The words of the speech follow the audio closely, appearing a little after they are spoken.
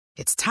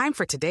It's time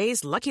for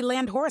today's Lucky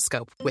Land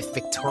horoscope with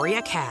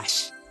Victoria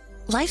Cash.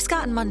 Life's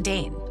gotten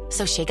mundane,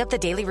 so shake up the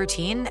daily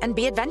routine and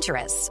be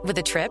adventurous with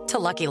a trip to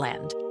Lucky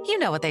Land. You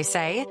know what they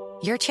say,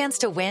 your chance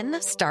to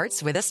win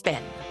starts with a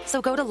spin.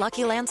 So go to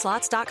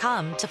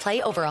LuckyLandSlots.com to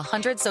play over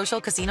 100 social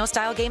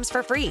casino-style games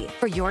for free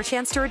for your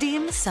chance to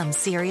redeem some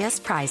serious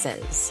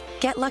prizes.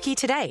 Get lucky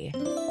today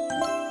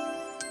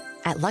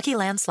at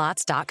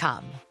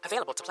LuckyLandSlots.com.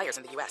 Available to players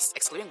in the U.S.,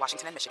 excluding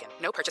Washington and Michigan.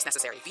 No purchase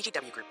necessary.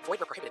 VGW Group. Void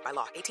where prohibited by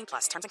law.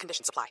 18+. Terms and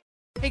conditions apply.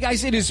 Hey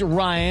guys, it is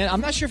Ryan.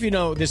 I'm not sure if you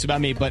know this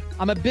about me, but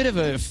I'm a bit of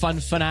a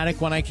fun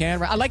fanatic when I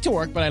can. I like to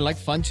work, but I like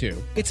fun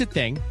too. It's a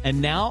thing. And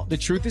now the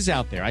truth is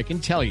out there. I can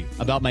tell you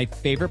about my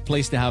favorite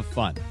place to have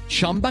fun.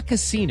 Chumba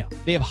Casino.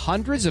 They have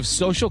hundreds of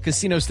social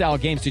casino style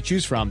games to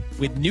choose from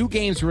with new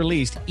games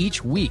released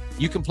each week.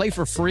 You can play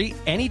for free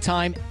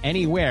anytime,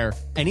 anywhere.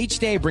 And each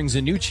day brings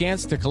a new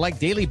chance to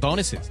collect daily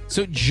bonuses.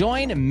 So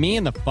join me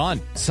in the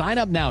fun. Sign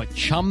up now at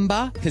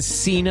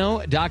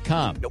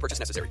ChumbaCasino.com. No purchase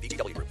necessary.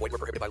 VGW Group. Void where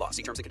prohibited by law.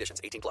 See terms and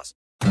conditions. 18+.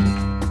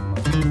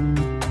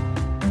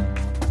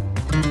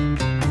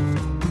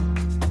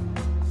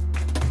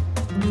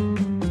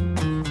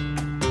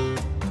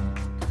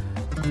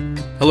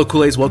 Hello,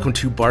 Kool-Aids. Welcome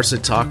to Barca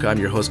Talk. I'm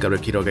your host,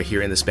 Gabriel Quiroga,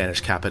 here in the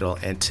Spanish capital.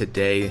 And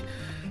today,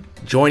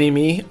 joining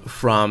me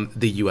from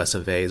the US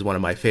of A is one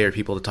of my favorite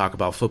people to talk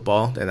about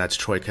football, and that's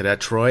Troy Cadet.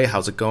 Troy,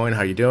 how's it going?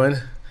 How are you doing?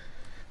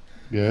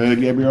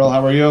 Good, Gabriel.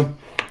 How are you?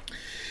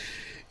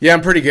 Yeah,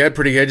 I'm pretty good.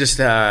 Just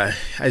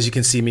as you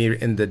can see me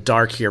in the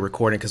dark here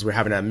recording because we're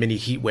having a mini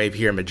heat wave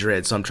here in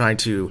Madrid. So I'm trying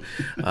to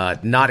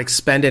not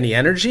expend any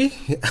energy,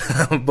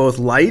 both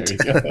light.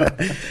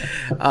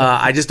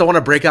 I just don't want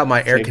to break out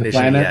my air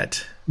conditioning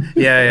yet.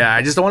 Yeah.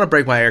 I just don't want to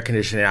break my air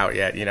conditioning out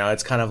yet. You know,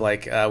 it's kind of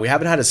like we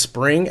haven't had a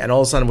spring, and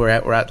all of a sudden we're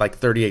at like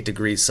 38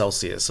 degrees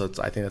Celsius. So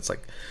I think that's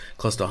like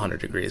close to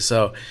 100 degrees.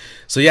 So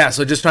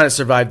just trying to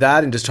survive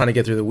that and just trying to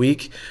get through the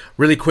week.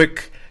 Really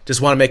quick. Just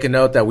want to make a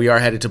note that we are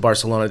headed to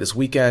Barcelona this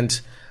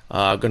weekend.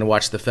 Going to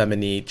watch the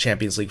Femení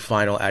Champions League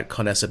final at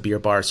Conesa Beer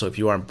Bar. So if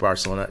you are in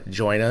Barcelona,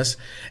 join us.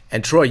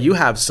 And Troy, you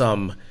have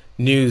some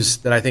news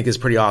that I think is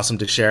pretty awesome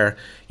to share.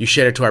 You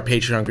shared it to our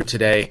Patreon group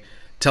today.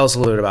 Tell us a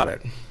little bit about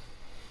it.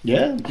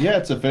 Yeah,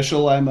 it's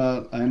official. I'm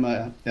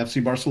a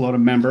FC Barcelona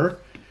member.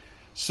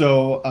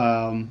 So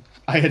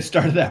I had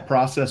started that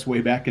process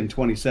way back in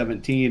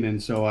 2017,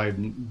 and so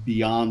I'm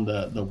beyond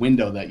the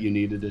window that you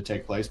needed to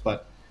take place.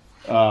 But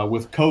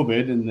with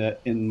COVID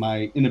and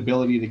my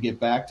inability to get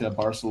back to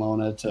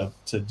Barcelona to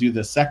do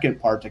the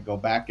second part, to go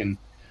back and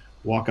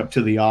walk up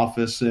to the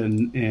office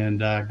and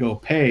go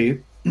pay,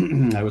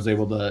 I was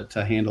able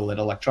to handle it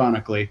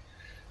electronically.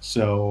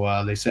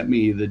 So they sent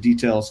me the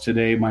details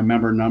today, my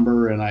member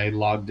number, and I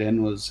logged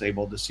in, was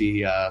able to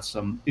see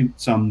some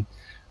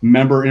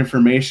member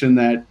information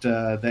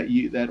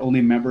that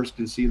only members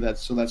can see.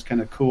 So that's kind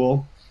of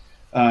cool.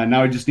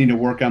 Now I just need to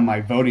work on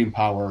my voting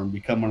power and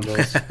become one of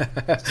those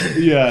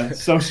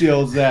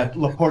socials that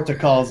Laporta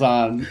calls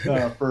on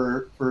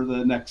for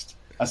the next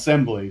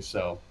assembly.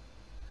 So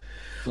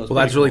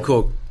that's really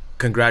cool.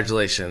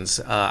 Congratulations.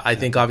 I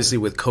think obviously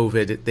with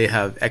COVID, they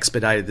have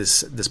expedited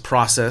this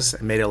process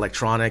and made it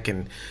electronic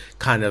and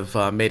kind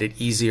of made it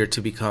easier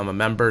to become a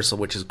member, so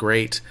which is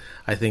great.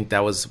 I think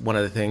that was one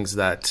of the things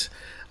that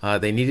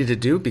they needed to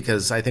do,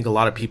 because I think a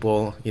lot of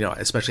people,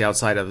 especially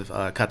outside of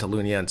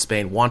Catalonia and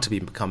Spain, want to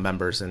become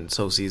members and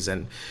socios,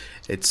 and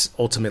it's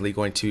ultimately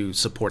going to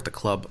support the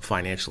club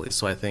financially.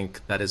 So I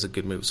think that is a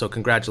good move. So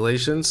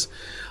congratulations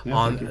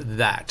on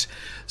that.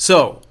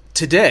 So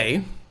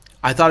today,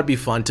 I thought it'd be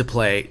fun to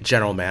play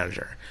General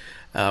Manager.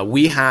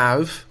 We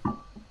have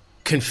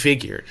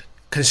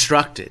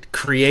constructed,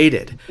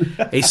 created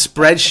a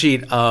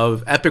spreadsheet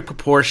of epic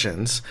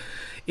proportions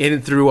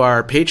through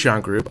our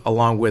Patreon group,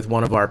 along with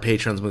one of our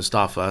patrons,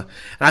 Mustafa.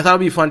 And I thought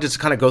it'd be fun just to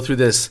kind of go through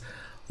this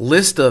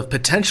list of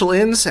potential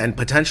ins and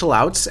potential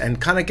outs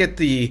and kind of get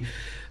the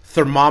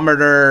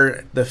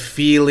thermometer, the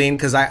feeling,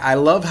 because I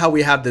love how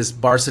we have this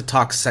Barca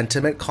Talk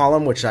sentiment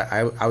column, which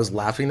I was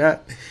laughing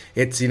at.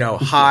 It's,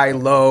 high,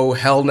 low,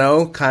 hell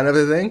no kind of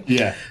a thing.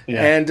 Yeah.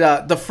 And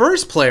the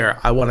first player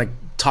I want to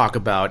talk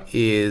about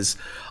is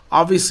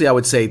obviously, I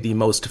would say, the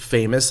most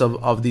famous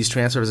of these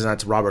transfers, and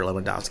that's Robert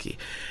Lewandowski.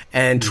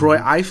 And Troy,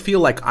 I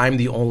feel like I'm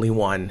the only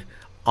one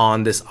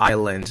on this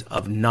island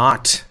of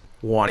not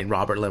wanting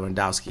Robert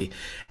Lewandowski.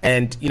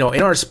 And, in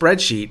our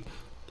spreadsheet,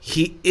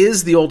 he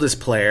is the oldest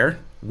player,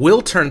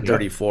 will turn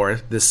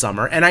 34 this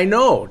summer. And I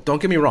know,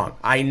 don't get me wrong,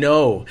 I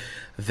know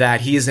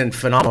that he is in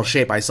phenomenal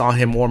shape. I saw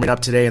him warming up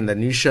today in the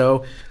new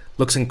show.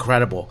 Looks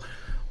incredible.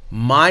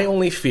 My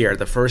only fear,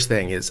 the first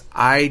thing, is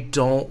I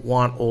don't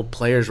want old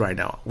players right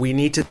now. We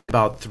need to think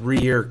about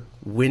 3-year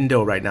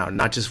window right now,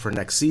 not just for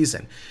next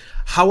season.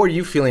 How are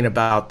you feeling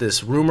about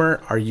this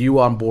rumor? Are you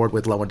on board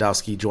with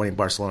Lewandowski joining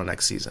Barcelona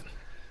next season?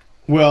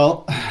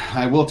 Well,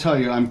 I will tell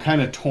you, I'm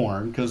kind of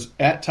torn, because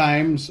at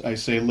times I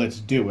say let's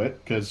do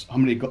it, because how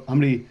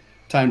many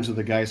times did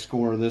the guy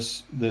score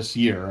this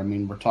year? I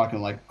mean, we're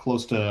talking like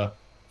close to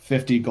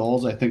 50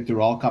 goals, I think,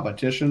 through all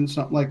competitions,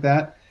 something like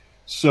that.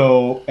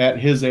 So at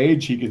his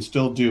age, he can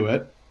still do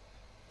it.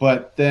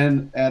 But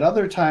then at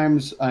other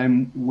times,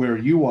 I'm where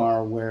you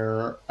are,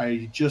 where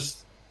I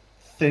just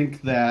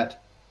think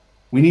that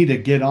we need to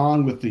get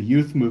on with the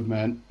youth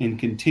movement and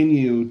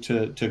continue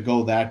to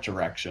go that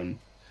direction.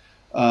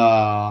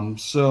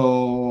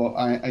 So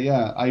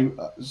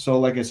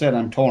like I said,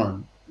 I'm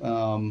torn.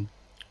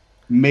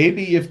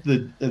 Maybe if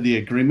the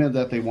agreement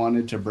that they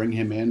wanted to bring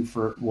him in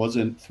for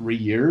wasn't 3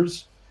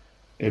 years,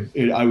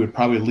 I would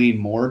probably lean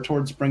more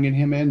towards bringing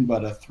him in.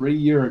 But a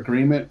 3-year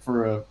agreement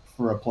for a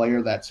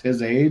player that's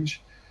his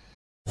age.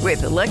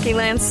 With the Lucky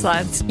Land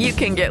Slots, you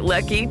can get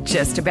lucky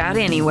just about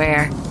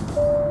anywhere.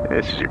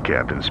 This is your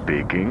captain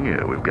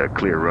speaking. We've got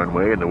clear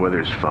runway and the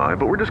weather's fine,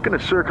 but we're just going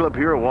to circle up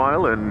here a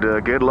while and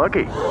get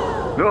lucky.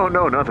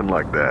 No, nothing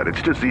like that.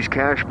 It's just these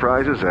cash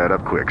prizes add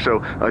up quick.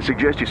 So I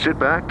suggest you sit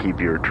back, keep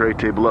your tray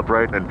table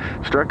upright, and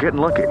start getting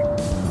lucky.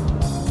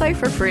 Play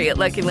for free at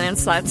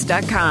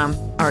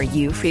LuckyLandSlots.com. Are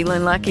you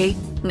feeling lucky?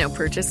 No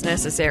purchase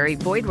necessary.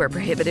 Void where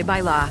prohibited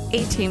by law.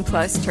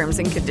 18+ terms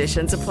and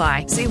conditions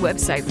apply. See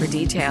website for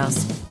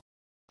details.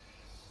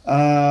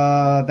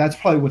 That's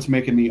probably what's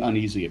making me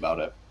uneasy about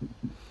it.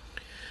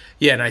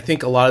 Yeah, and I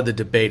think a lot of the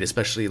debate,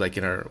 especially like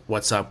in our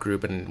WhatsApp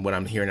group and what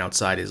I'm hearing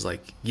outside, is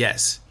like,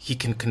 yes, he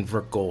can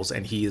convert goals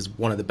and he is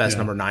one of the best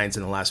number 9s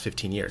in the last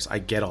 15 years. I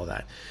get all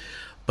that.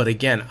 But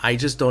again, I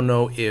just don't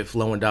know if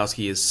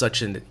Lewandowski is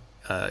such a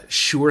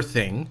sure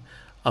thing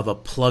of a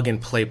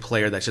plug-and-play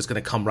player that's just going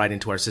to come right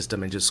into our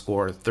system and just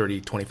score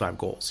 30, 25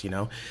 goals,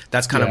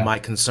 That's kind of my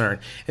concern.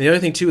 And the other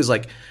thing, too, is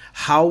like,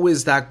 how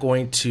is that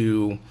going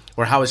to –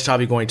 or how is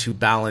Xavi going to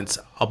balance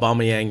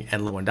Aubameyang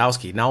and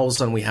Lewandowski? Now all of a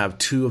sudden we have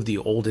two of the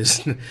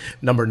oldest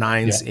number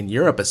 9s in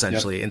Europe,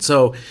 essentially. Yep. And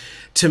so,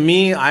 to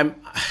me, I would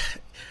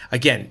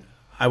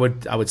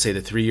say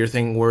the 3-year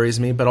thing worries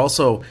me, but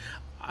also,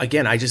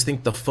 again, I just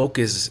think the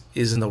focus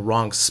is in the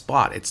wrong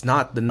spot. It's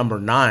not the number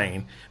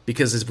 9,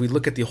 because as we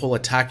look at the whole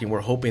attacking, we're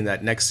hoping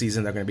that next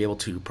season they're going to be able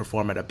to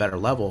perform at a better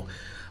level.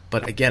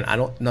 But again,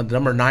 the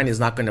number 9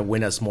 is not going to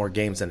win us more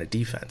games than a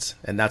defense,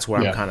 and that's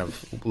where I'm kind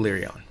of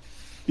leery on.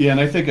 Yeah,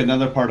 and I think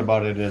another part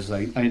about it is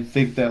I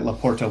think that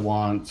Laporta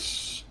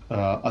wants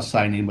a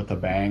signing with a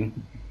bang.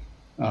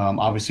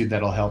 Obviously,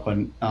 that'll help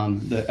on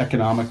the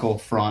economical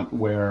front,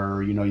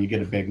 where you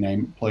get a big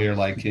name player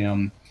like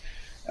him,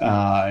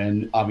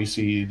 and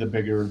obviously the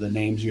bigger the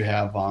names you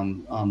have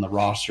on the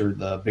roster,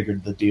 the bigger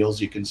the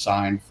deals you can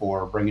sign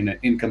for bringing in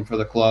income for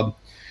the club.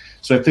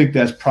 So I think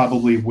that's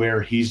probably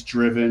where he's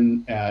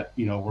driven at.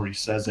 Where he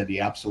says that he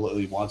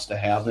absolutely wants to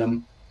have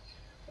him.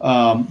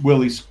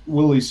 Will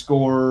he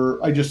score?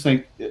 I just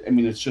think,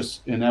 it's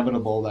just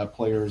inevitable that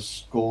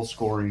players' goal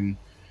scoring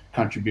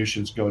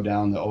contributions go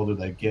down the older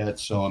they get.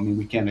 So,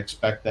 we can't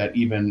expect that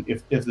even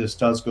if this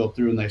does go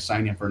through and they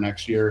sign him for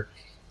next year,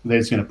 they're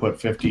just going to put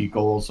 50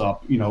 goals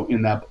up,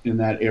 in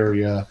that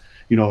area,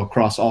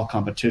 across all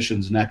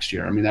competitions next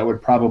year. That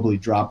would probably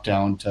drop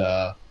down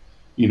to,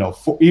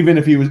 even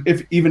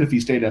if he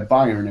stayed at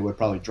Bayern, it would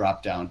probably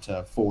drop down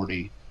to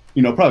 40.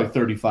 Probably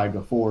 35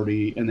 to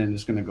 40, and then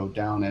it's going to go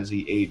down as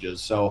he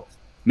ages. So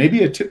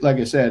maybe like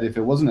I said, if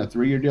it wasn't a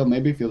 3-year deal,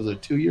 maybe if it was a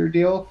 2-year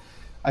deal,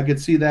 I could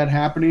see that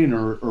happening,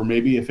 or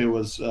maybe if it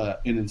was an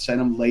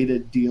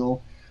incentive-laden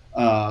deal,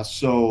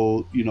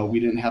 so we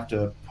didn't have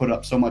to put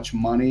up so much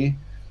money,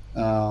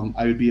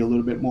 I would be a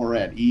little bit more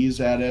at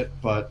ease at it.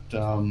 But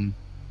I'm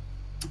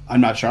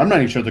not sure. I'm not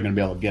even sure they're going to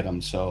be able to get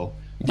him. So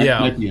it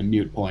might be a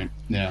moot point.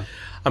 Yeah.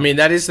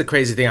 That is the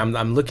crazy thing.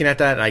 I'm looking at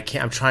that,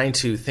 and I'm trying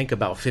to think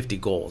about 50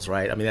 goals,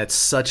 right? That's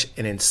such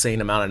an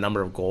insane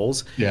number of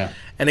goals. Yeah.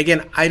 And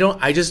again,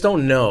 I just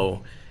don't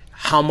know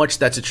how much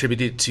that's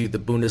attributed to the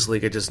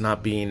Bundesliga just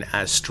not being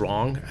as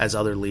strong as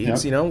other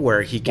leagues,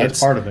 where he gets – that's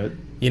part of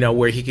it.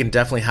 Where he can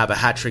definitely have a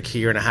hat trick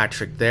here and a hat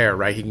trick there,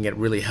 right? He can get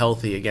really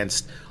healthy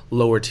against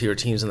lower tier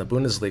teams in the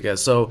Bundesliga.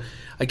 So,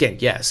 again,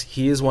 yes,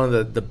 he is one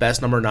of the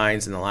best number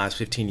 9s in the last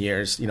 15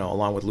 years,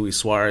 along with Luis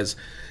Suarez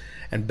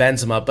and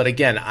Benzema. But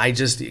again,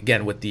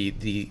 with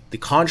the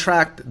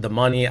contract, the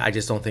money, I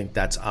just don't think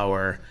that's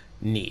our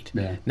need.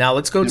 Yeah. Now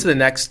let's go to the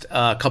next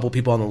couple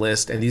people on the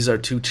list, and these are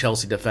two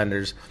Chelsea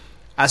defenders,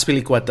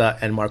 Azpilicueta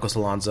and Marcos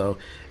Alonso.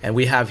 And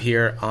we have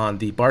here on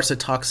the Barca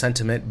Talk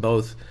sentiment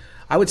both,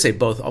 I would say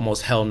both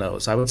almost hell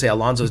no's. I would say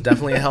Alonso is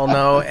definitely a hell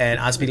no, and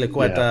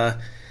Azpilicueta,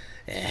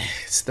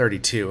 it's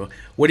 32.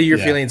 What are your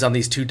feelings on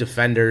these two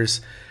defenders?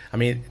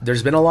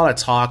 There's been a lot of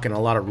talk and a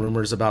lot of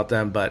rumors about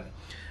them, but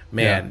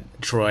man,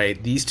 Troy,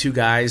 these two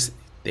guys,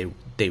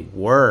 they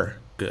were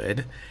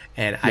good,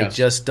 and I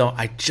just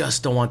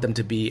don't want them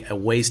to be a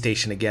way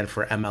station again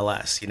for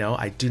MLS.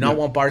 I do not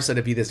want Barca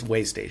to be this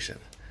way station.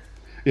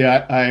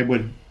 Yeah, I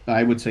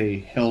would say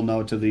hell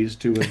no to these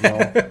two as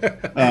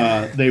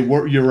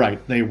well. You're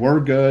right. They were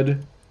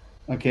good.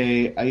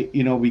 Okay,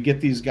 we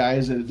get these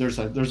guys. There's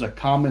a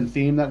common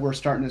theme that we're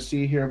starting to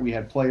see here. We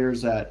had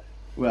players that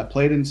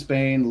played in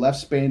Spain, left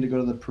Spain to go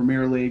to the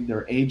Premier League.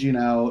 They're aging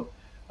out.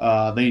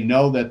 They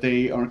know that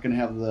they aren't going to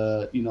have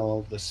the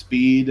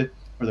speed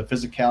or the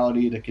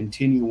physicality to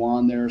continue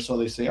on there. So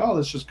they say,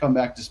 let's just come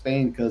back to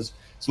Spain because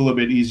it's a little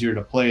bit easier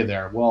to play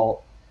there.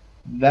 Well,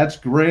 that's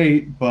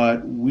great,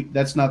 but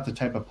that's not the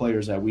type of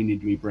players that we need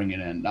to be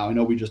bringing in. Now, I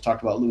know we just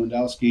talked about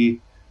Lewandowski,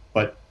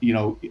 but,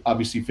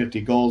 obviously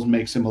 50 goals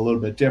makes him a little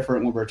bit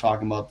different when we're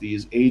talking about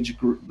these age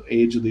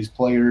of these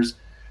players.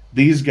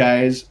 These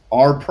guys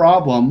are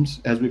problems,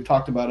 as we've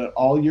talked about it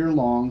all year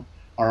long,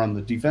 are on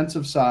the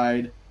defensive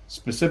side,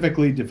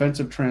 specifically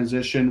defensive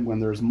transition, when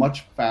there's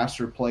much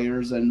faster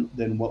players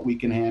than what we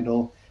can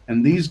handle.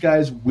 And these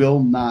guys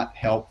will not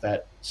help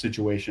that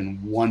situation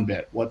one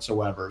bit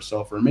whatsoever.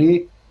 So for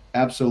me,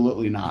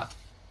 absolutely not.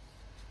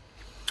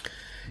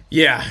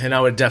 Yeah, and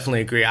I would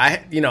definitely agree.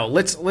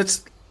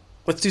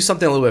 Let's do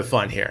something a little bit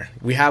fun here.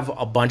 We have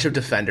a bunch of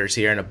defenders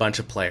here and a bunch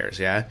of players,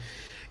 yeah?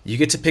 You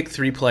get to pick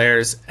 3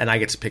 players, and I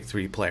get to pick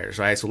 3 players,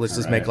 right? So let's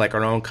just make like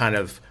our own kind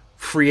of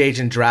free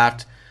agent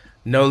draft,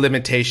 no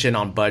limitation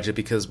on budget,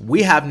 because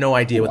we have no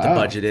idea what the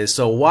budget is.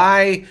 So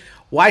why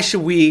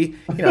should we,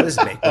 this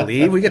is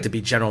make-believe. We get to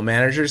be general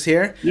managers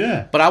here.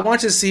 Yeah. But I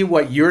want to see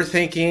what you're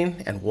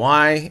thinking and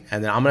why,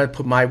 and then I'm going to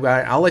put my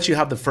guy. I'll let you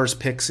have the first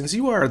pick since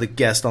you are the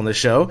guest on the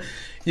show.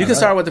 You can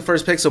start with the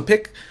first pick. So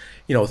pick,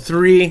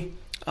 3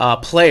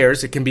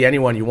 players. It can be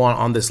anyone you want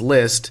on this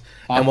list.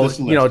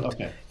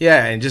 Okay.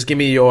 Yeah, and just give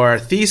me your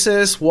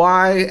thesis,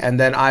 why, and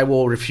then I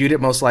will refute it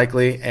most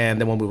likely,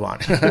 and then we'll move on.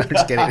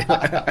 Just kidding.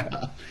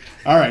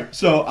 All right,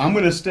 so I'm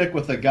going to stick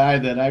with a guy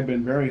that I've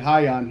been very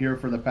high on here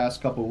for the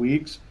past couple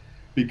weeks,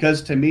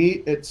 because to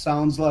me it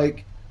sounds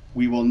like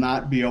we will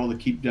not be able to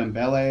keep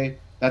Dembele.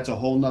 That's a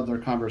whole nother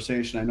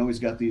conversation. I know he's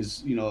got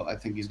these, I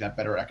think he's got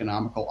better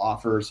economical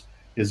offers.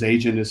 His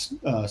agent is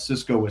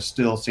Cisco is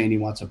still saying he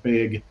wants a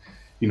big,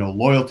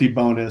 loyalty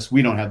bonus.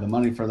 We don't have the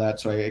money for that,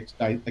 so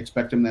I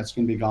expect him that's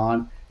going to be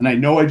gone. And I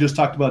know I just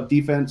talked about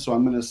defense, so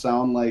I'm going to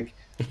sound like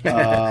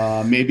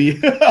maybe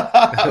maybe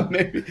I don't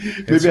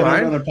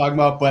know what I'm talking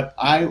about, but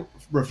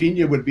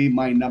Rafinha would be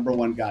my number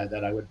one guy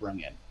that I would bring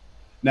in.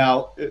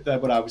 Now,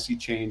 that would obviously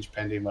change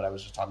pending what I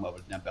was just talking about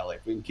with Dembele.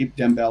 If we can keep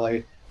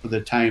Dembele for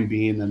the time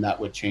being, then that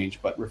would change.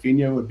 But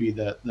Rafinha would be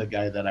the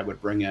guy that I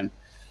would bring in.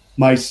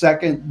 My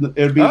second,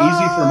 it would be easy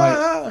for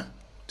my...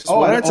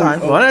 One at a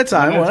time. All right.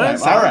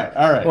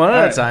 One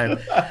at a time.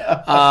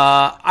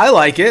 I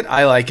like it.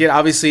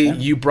 Obviously,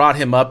 you brought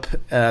him up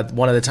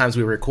one of the times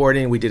we were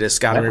recording. We did a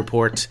scouting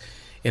report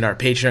in our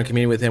Patreon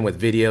community with him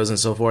with videos and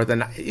so forth.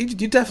 And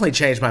you definitely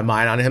changed my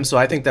mind on him. So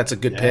I think that's a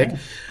good pick.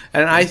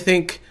 And I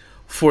think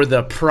for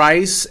the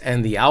price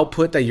and the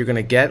output that you're going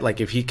to get, like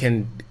if he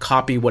can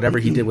copy whatever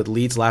he did with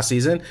Leeds last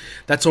season,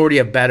 that's already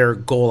a better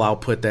goal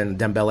output than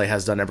Dembele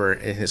has done ever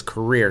in his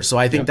career. So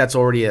I think that's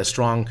already a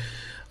strong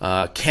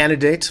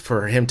candidate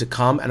for him to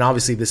come. And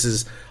obviously this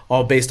is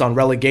all based on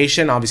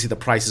relegation. Obviously the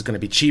price is going to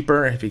be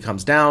cheaper if he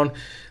comes down.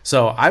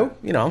 So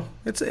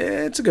it's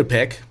a good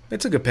pick.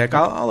 It's a good pick.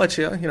 I'll let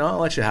you, I'll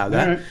let you have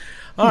that.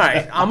 All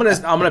right. I'm going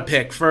to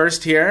pick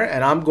first here,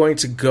 and I'm going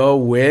to go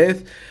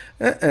with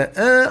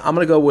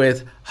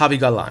Javi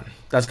Galan.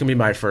 That's going to be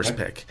my first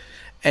pick.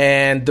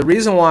 And the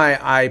reason why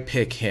I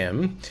pick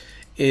him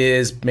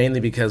is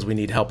mainly because we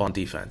need help on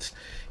defense.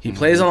 He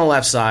plays on the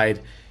left side.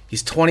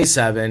 He's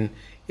 27.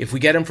 If we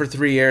get him for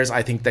 3 years,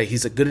 I think that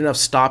he's a good enough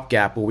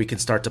stopgap where we can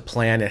start to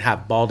plan and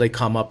have Balde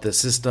come up the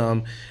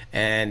system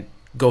and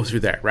go through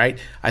there, right?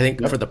 I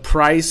think for the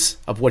price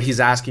of what he's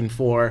asking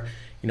for,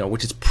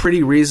 which is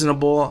pretty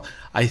reasonable,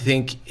 I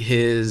think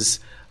his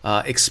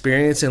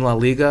experience in La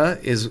Liga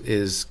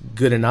is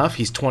good enough.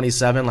 He's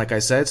 27, like I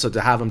said, so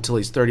to have him till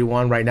he's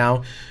 31 right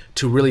now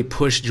to really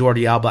push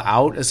Jordi Alba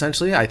out,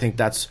 essentially, I think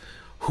that's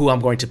who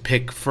I'm going to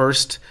pick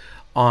first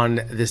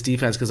on this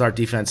defense, because our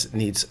defense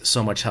needs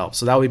so much help.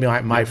 So that would be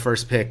my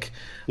first pick.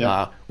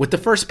 With the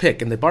first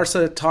pick in the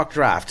Barca Talk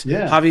draft,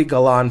 Javi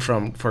Galan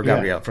for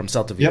Gabriel from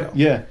Celta Vigo.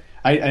 Yeah.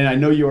 I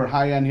know you were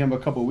high on him a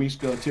couple of weeks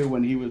ago too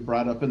when he was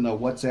brought up in the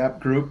WhatsApp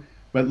group.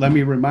 But let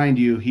me remind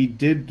you, he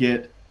did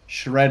get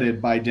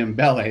shredded by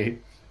Dembele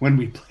when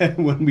we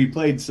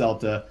played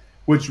Celta,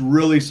 which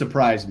really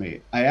surprised me.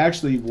 I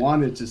actually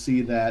wanted to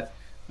see that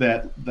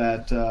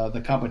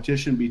the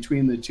competition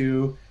between the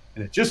two.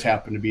 And it just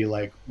happened to be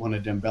like one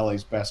of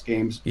Dembele's best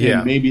games. Yeah.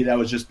 And maybe that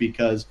was just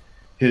because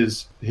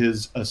his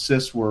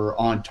assists were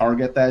on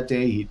target that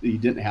day. He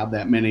didn't have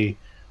that many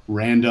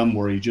random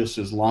where he just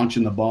is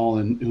launching the ball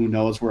and who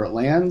knows where it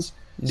lands.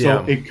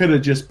 So it could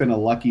have just been a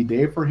lucky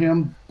day for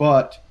him.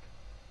 But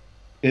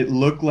it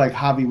looked like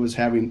Javi was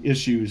having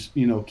issues,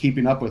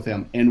 keeping up with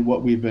him. And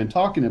what we've been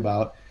talking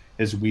about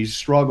is we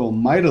struggle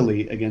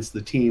mightily against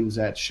the teams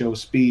that show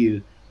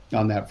speed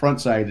on that front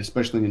side,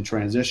 especially in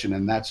transition,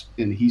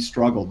 and he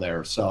struggled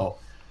there. So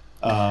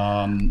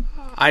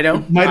I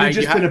don't. Might have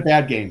just been a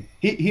bad game.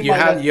 You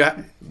have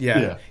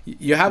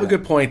a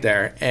good point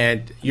there,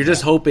 and you're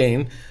just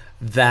hoping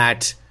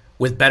that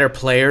with better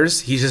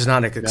players, he's just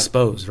not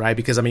exposed, right?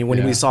 Because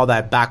when we saw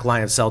that back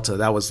line at Celta,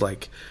 that was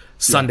like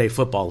Sunday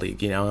Football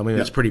League, it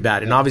was pretty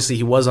bad. And obviously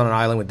he was on an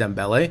island with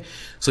Dembele.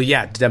 So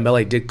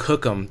Dembele did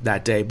cook him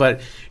that day.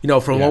 But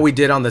from what we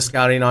did on the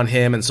scouting on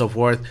him and so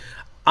forth,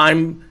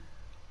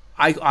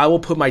 I will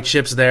put my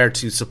chips there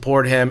to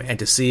support him and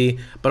to see,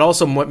 but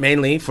also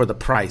mainly for the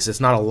price. It's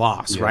not a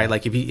loss, right?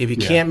 Like if he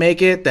can't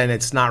make it, then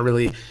it's not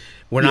really.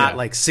 We're not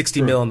like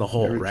 60 mil in the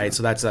hole, right?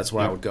 So that's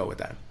where I would go with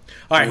that.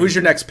 All right, who's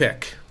your next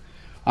pick?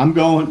 I'm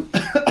going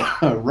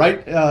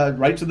right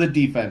to the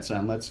defense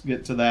end. Let's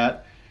get to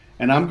that.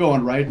 And I'm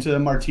going right to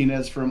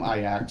Martinez from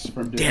Ajax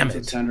from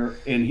defensive center.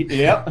 And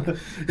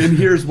and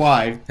here's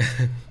why.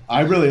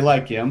 I really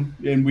like him,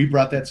 and we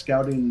brought that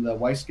the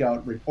Y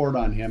Scout report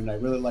on him, and I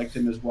really liked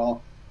him as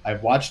well.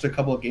 I've watched a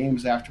couple of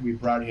games after we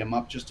brought him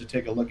up just to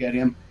take a look at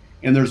him.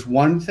 And there's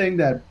one thing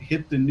that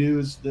hit the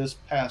news this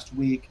past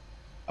week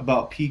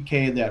about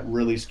PK that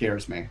really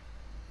scares me.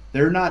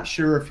 They're not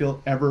sure if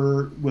he'll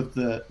ever, with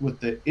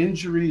the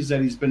injuries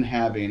that he's been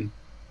having,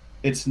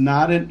 it's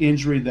not an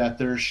injury that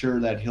they're sure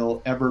that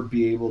he'll ever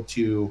be able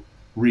to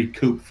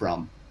recoup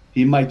from.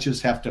 He might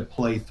just have to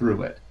play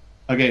through it.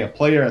 Okay, a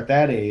player at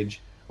that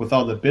age, with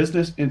all the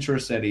business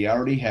interests that he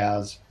already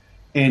has,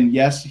 and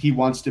yes, he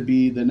wants to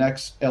be the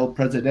next El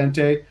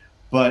Presidente,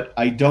 but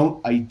I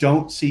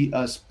don't see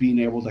us being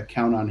able to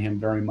count on him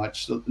very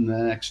much in the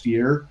next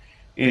year.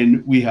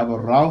 And we have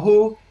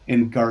Araujo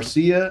and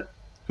Garcia,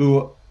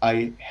 who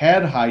I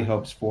had high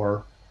hopes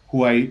for,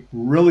 who I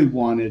really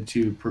wanted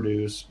him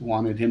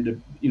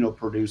to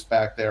produce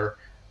back there,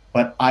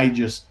 but I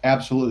just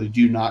absolutely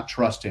do not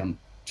trust him.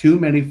 Too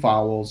many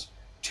fouls,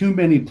 too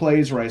many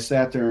plays where I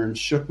sat there and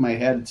shook my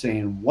head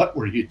saying, what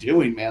were you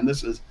doing, man?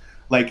 This is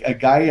like a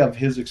guy of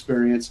his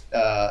experience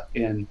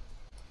in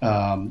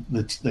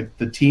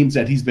the teams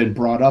that he's been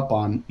brought up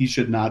on. He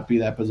should not be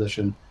that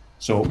position.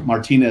 So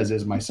Martinez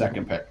is my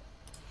second pick.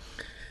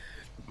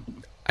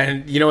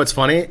 And you know what's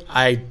funny?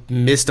 I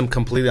missed him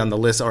completely on the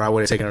list, or I would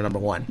have taken a number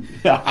one.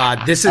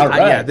 This is right.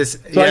 I have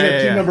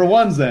two number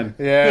ones then.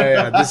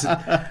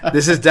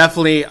 This is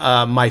definitely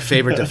my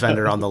favorite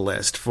defender on the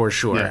list for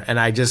sure. Yeah. And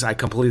I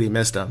completely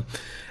missed him.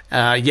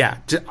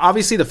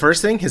 Obviously the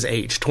first thing, his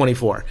age,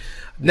 24.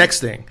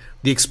 Next thing,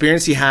 the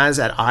experience he has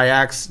at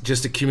Ajax,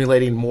 just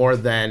accumulating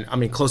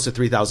close to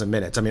 3,000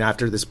 minutes.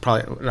 After this,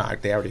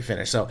 they already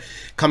finished. So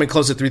coming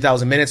close to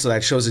 3,000 minutes, so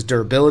that shows his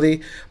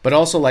durability. But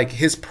also, like,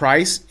 his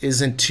price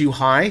isn't too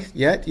high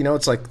yet.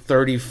 It's like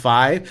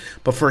 35.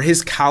 But for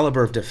his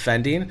caliber of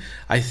defending,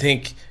 I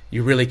think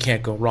you really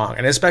can't go wrong.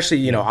 And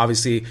especially,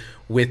 obviously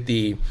with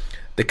the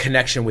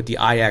connection with the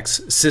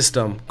Ajax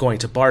system going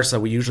to Barca,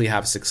 we usually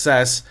have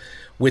success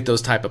with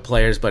those type of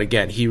players. But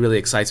again, he really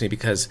excites me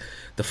because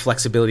the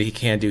flexibility he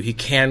can do. He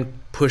can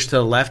push to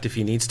the left if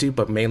he needs to,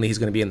 but mainly he's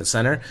going to be in the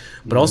center.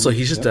 But also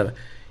he just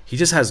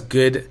has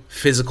good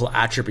physical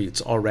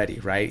attributes already,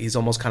 right? He's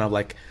almost kind of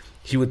like,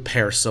 he would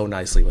pair so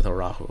nicely with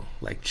Araujo,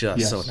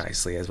 so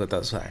nicely as with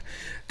those.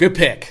 Good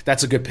pick.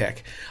 That's a good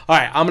pick. All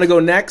right, I'm going to go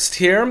next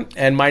here,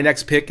 and my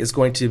next pick is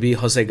going to be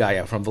Jose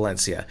Gaya from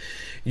Valencia.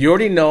 You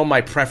already know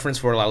my preference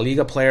for La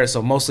Liga players,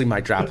 so mostly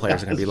my draft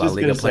players are going to be La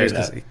Liga players.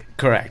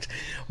 Correct.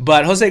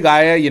 But Jose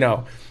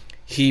Gaya,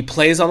 he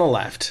plays on the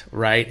left,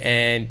 right?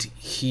 And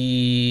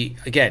his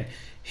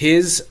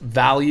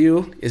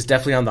value is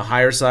definitely on the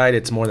higher side.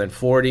 It's more than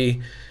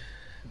 40.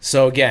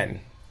 So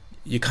again,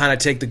 you kind of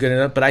take the good in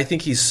it, but I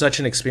think he's such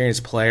an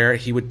experienced player.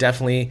 He would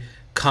definitely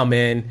come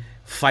in,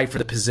 fight for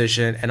the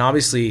position, and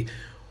obviously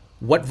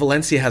what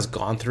Valencia has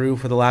gone through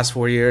for the last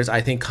 4 years,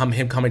 I think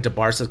him coming to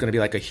Barca is going to be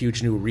like a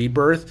huge new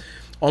rebirth,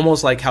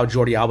 almost like how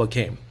Jordi Alba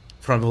came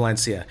from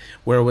Valencia,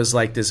 where it was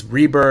like this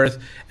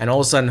rebirth, and all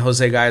of a sudden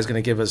Jose Gaya is going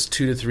to give us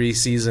 2 to 3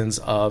 seasons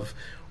of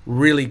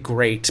really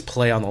great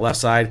play on the left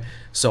side.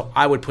 So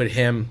I would put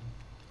him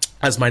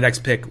as my next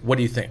pick. What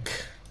do you think?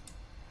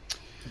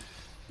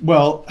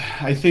 Well,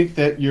 I think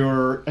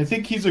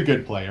he's a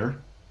good player.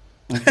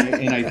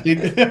 Okay, and I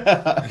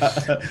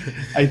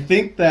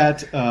think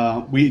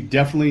that we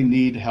definitely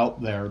need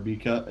help there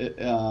because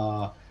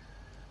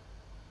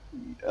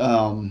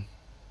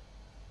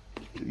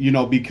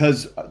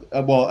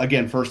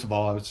again, first of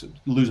all, I was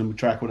losing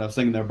track of what I was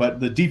thinking there,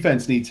 but the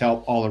defense needs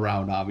help all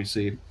around,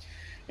 obviously,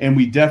 and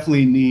we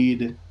definitely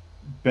need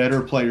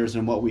better players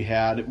than what we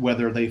had,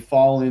 whether they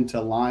fall into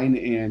line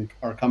and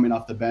are coming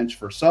off the bench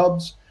for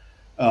subs.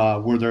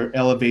 Where they're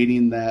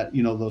elevating that,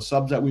 those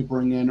subs that we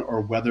bring in, or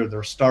whether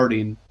they're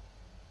starting.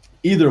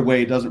 Either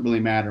way, it doesn't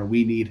really matter.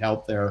 We need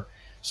help there.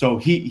 So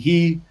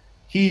he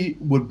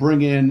would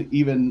bring in,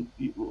 even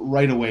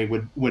right away,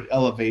 would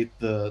elevate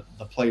the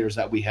players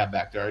that we have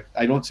back there.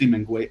 I don't see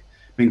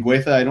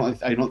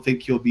Mingueza. I don't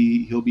think he'll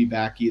be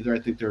back either. I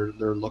think they're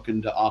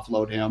looking to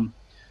offload him.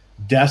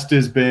 Dest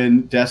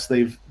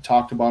they've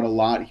talked about a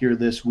lot here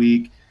this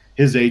week.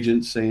 His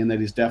agent's saying that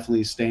he's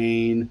definitely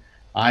staying.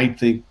 I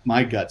think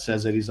my gut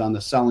says that he's on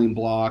the selling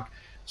block.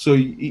 So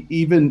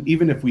even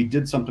if we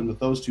did something with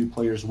those two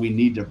players, we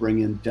need to bring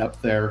in depth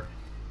there.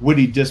 Would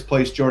he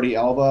displace Jordi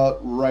Alba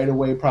right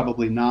away?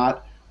 Probably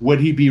not.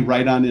 Would he be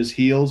right on his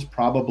heels?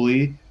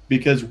 Probably,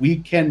 because we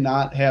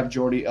cannot have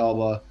Jordi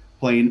Alba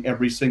playing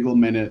every single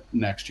minute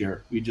next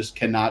year. We just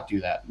cannot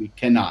do that. We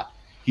cannot.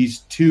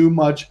 He's too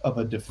much of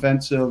a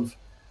defensive,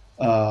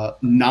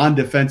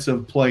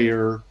 non-defensive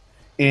player,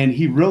 and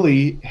he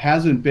really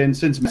hasn't been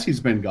since Messi's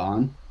been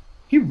gone.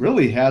 he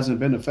really hasn't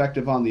been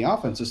effective on the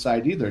offensive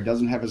side either.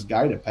 Doesn't have his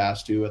guy to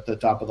pass to at the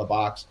top of the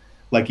box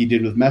like he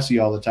did with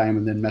Messi all the time,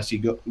 and then Messi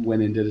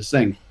went and did his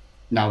thing.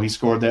 Now he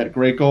scored that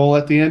great goal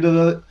at the end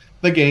of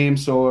the game,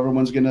 so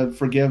everyone's going to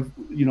forgive,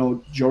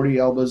 Jordi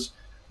Alba's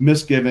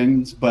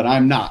misgivings, but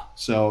I'm not.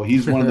 So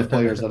he's one of the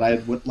players that I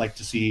would like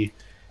to see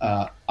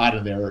out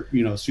of there,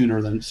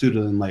 sooner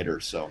than later.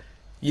 So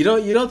you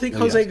don't think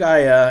Jose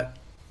Gaya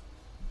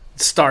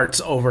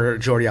starts over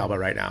Jordi Alba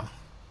right now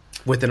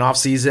with an off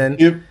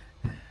season?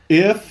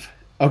 Yes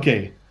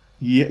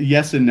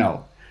and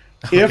no.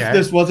 Okay. If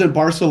this wasn't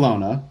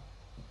Barcelona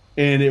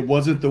and it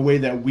wasn't the way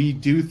that we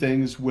do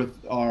things with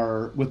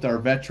our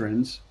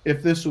veterans,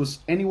 if this was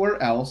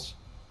anywhere else,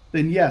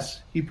 then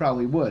yes, he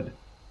probably would.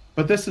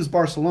 But this is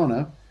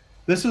Barcelona.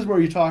 This is where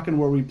you're talking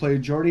where we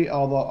played Jordi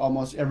Alba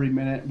almost every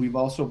minute. We've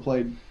also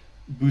played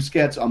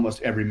Busquets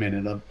almost every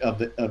minute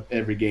of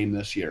every game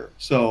this year.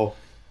 So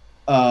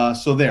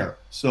there.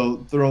 So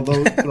throw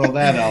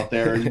that out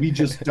there. And we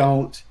just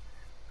don't.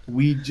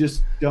 I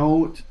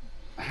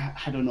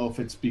don't know if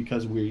it's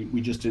because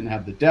we just didn't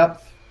have the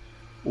depth,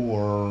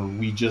 or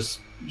we just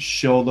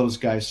show those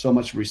guys so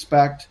much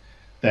respect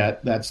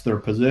that that's their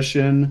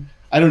position.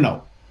 I don't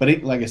know.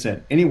 But like I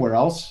said, anywhere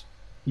else,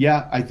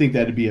 yeah, I think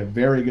that'd be a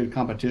very good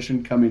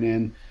competition coming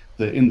in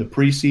the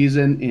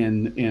preseason,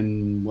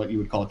 in what you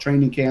would call a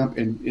training camp,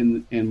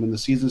 and when the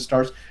season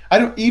starts. I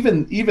don't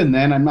even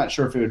then, I'm not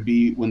sure if it would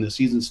be when the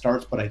season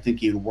starts, but I think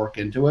he'd work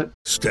into it.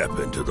 Step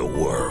into the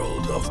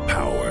world of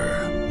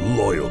power,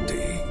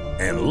 loyalty,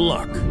 and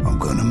luck. I'm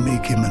gonna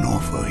make him an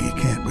offer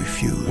he can't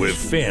refuse. With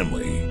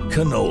family,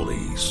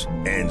 cannolis,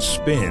 and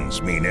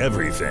spins mean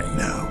everything.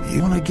 Now,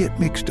 you wanna get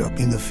mixed up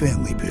in the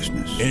family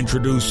business.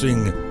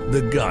 Introducing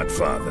The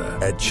Godfather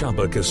at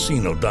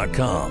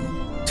ChumbaCasino.com.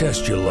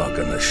 Test your luck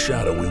in the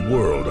shadowy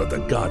world of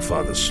The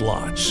Godfather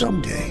slot.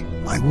 Someday,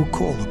 I will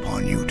call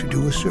upon you to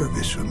do a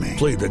service for me.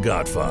 Play The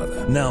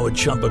Godfather, now at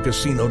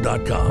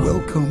ChumbaCasino.com.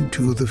 Welcome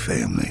to the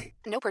family.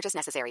 No purchase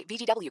necessary.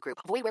 VGW Group.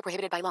 Void where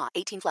prohibited by law.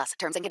 18+.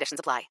 Terms and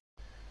conditions apply.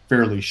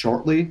 Fairly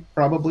shortly,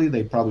 probably.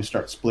 They probably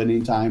start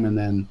splitting time, and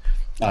then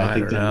I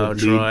don't know,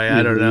 Troy.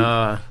 I don't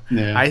know.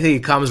 Yeah. I think he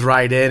comes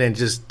right in and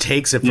just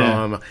takes it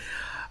from him.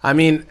 I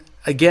mean,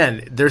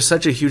 again, there's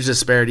such a huge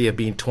disparity of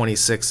being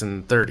 26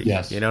 and 30.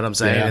 Yes. You know what I'm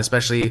saying? Yeah.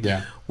 Especially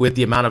with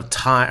the amount of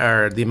time,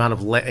 or the amount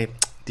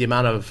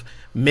of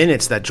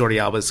minutes that Jordi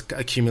Alba's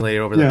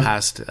accumulated over the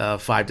past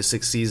 5 to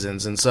 6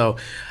 seasons. And so,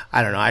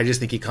 I don't know. I just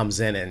think he comes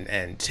in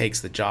and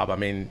takes the job. I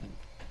mean,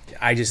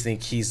 I just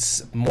think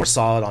he's more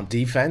solid on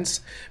defense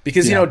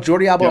because,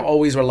 Jordi Alba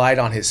always relied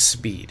on his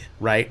speed,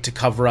 right, to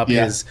cover up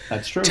his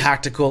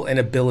tactical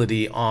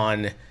inability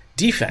on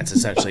defense,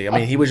 essentially. I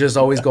mean, he was just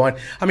always going.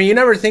 I mean, you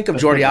never think of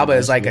Jordi Alba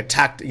as like a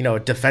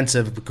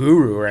defensive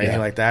guru or anything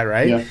like that,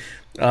 right?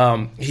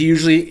 Yeah. He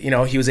usually,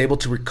 he was able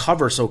to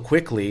recover so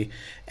quickly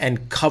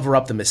and cover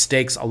up the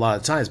mistakes a lot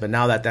of times. But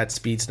now that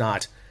speed's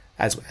not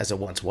as it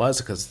once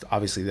was, because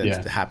obviously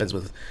that happens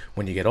with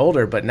when you get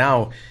older. But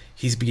now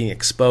he's being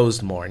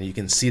exposed more, and you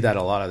can see that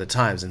a lot of the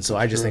times. And so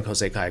I just think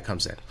Jose Gaya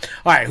comes in.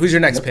 All right, who's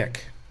your next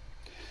pick?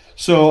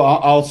 So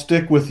I'll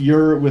stick with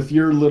your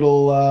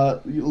little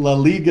La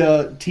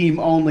Liga team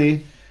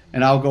only,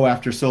 and I'll go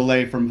after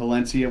Soler from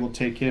Valencia. We'll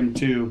take him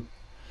too,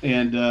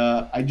 and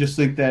I just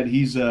think that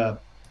he's a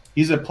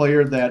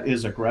player that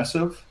is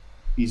aggressive,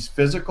 he's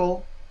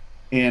physical,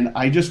 and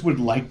I just would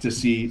like to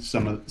see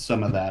some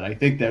of that. I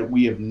think that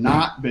we have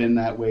not been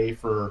that way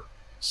for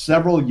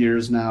several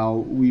years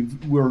now.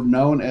 We're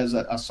known as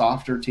a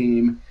softer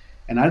team,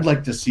 and I'd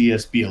like to see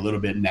us be a little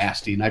bit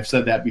nasty. And I've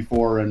said that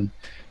before, and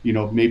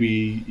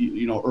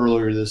maybe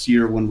earlier this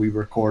year when we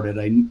recorded,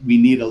 we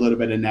need a little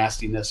bit of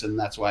nastiness, and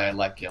that's why I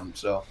like him.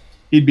 So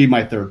he'd be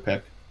my third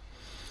pick.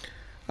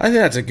 I think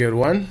that's a good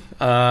one.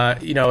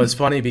 It's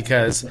funny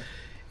because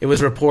it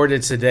was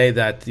reported today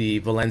that the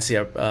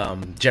Valencia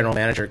general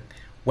manager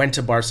went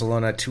to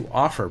Barcelona to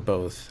offer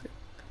both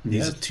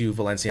these two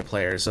Valencia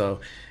players.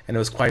 So, and it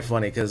was quite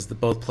funny because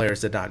both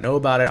players did not know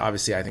about it.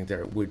 Obviously, I think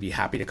they would be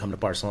happy to come to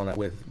Barcelona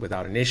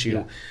without an issue.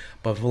 Yeah.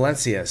 But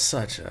Valencia is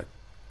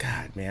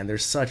they're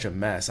such a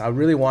mess. I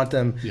really want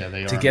them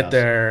to get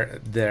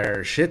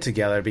their shit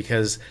together,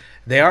 because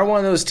they are one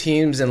of those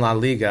teams in La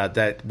Liga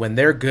that when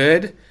they're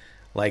good,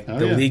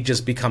 the league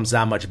just becomes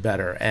that much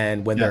better.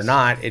 And when they're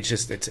not, it's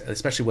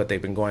especially what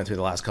they've been going through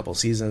the last couple of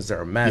seasons,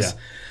 they're a mess. Yeah.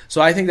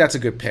 So I think that's a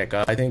good pick.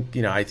 I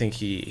think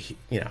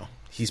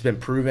he's been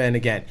proven.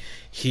 Again,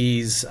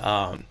 he's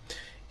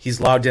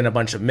logged in a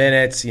bunch of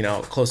minutes,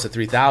 close to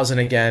 3,000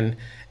 again.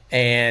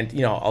 And,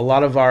 a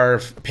lot of our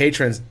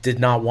patrons did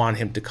not want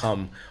him to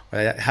come.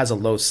 That has a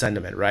low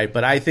sentiment, right?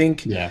 But I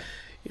think,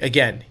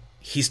 again,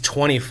 he's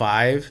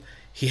 25.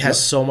 He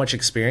has so much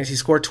experience. He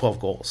scored 12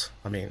 goals.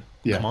 I mean,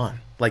 come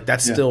on.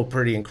 That's still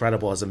pretty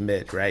incredible as a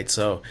mid, right?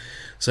 So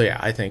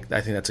I think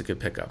that's a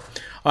good pickup.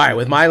 All right,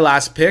 with my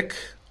last pick,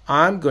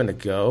 I'm going to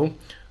go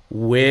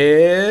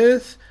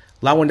with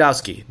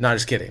Lewandowski. No,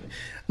 just kidding.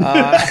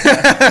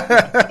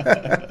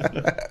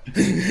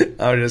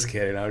 I'm just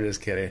kidding.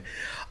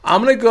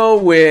 I'm going to go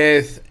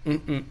with...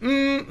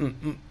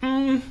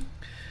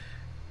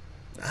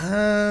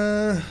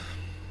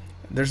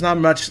 there's not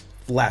much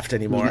left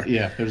anymore.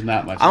 Yeah, there's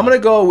not much I'm going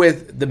to go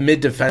with the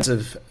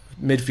defensive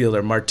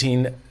midfielder,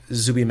 Martin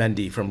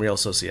Zubimendi from Real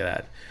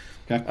Sociedad.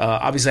 Okay.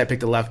 Obviously, I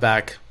picked a left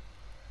back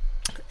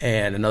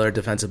and another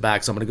defensive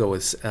back, so I'm going to go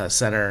with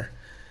center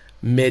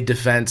mid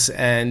defense.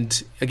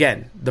 And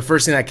again, the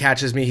first thing that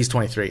catches me, he's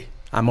 23.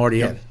 I'm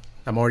already in.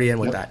 I'm already in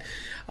with that.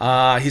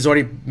 He's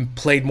already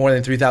played more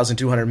than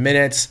 3,200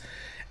 minutes,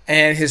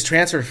 and his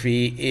transfer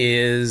fee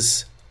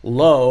is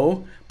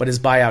low, but his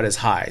buyout is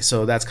high.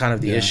 So that's kind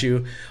of the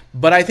issue.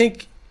 But I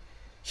think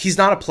he's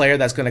not a player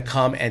that's going to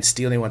come and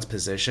steal anyone's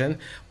position,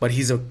 but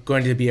he's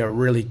going to be a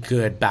really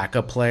good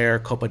backup player,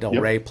 Copa del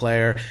Rey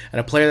player, and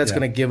a player that's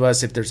going to give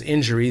us, if there's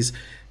injuries,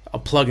 a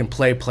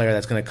plug-and-play player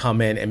that's going to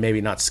come in and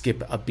maybe not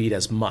skip a beat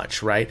as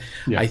much, right?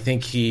 I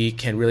think he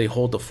can really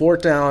hold the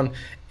fort down.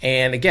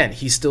 And again,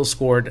 he still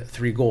scored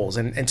 3 goals.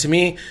 And to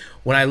me,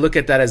 when I look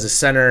at that as a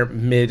center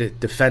mid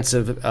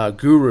defensive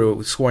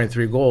guru scoring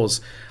 3 goals,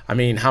 I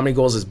mean, how many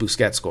goals has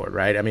Busquets scored,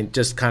 right? I mean,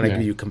 just kind of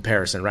give you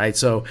comparison, right?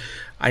 So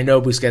I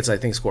know Busquets, I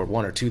think, scored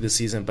 1 or 2 this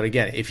season. But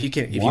again, if you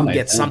can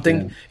get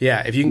something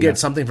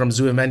from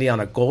Zubimendi on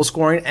a goal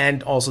scoring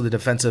and also the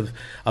defensive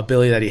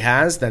ability that he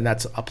has, then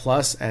that's a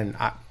plus. And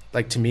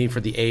to me, for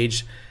the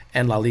age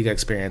and La Liga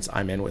experience,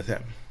 I'm in with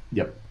him.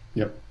 Yep.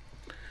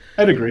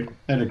 I'd agree.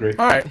 All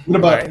right. What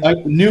about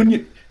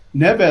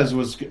Neves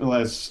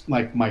was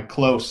like my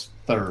close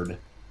third.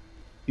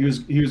 He was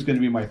going to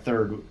be my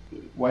third.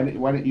 Why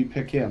didn't you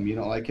pick him? You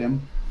don't like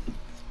him?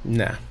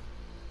 No.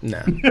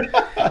 He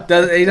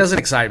doesn't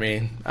excite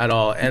me at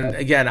all. And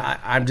again,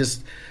 I'm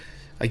just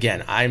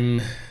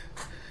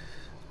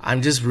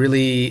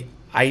really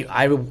I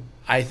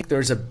think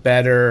there's a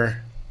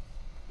better.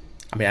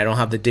 I mean, I don't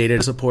have the data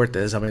to support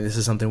this. I mean, this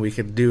is something we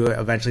could do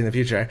eventually in the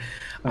future.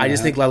 I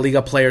just think La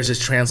Liga players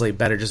just translate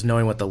better just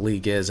knowing what the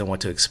league is and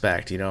what to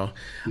expect,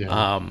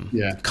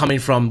 Coming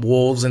from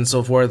Wolves and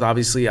so forth,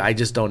 obviously, I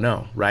just don't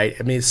know, right?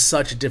 I mean, it's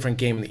such a different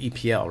game in the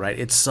EPL, right?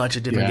 It's such a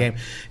different game,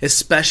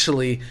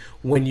 especially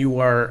when you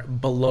are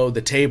below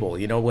the table.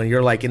 When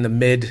you're like in the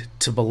mid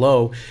to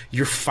below,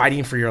 you're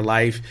fighting for your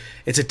life.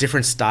 It's a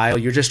different style.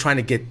 You're just trying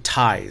to get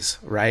ties,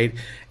 right?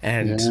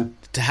 And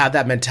to have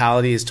that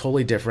mentality is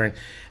totally different.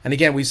 And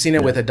again, we've seen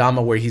it with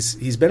Adama where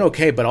he's been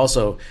okay, but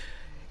also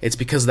it's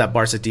because of that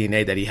Barca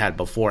DNA that he had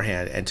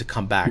beforehand and to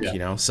come back,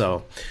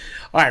 So,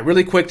 all right,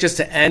 really quick, just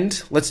to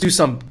end, let's do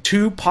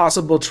 2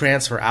 possible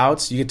transfer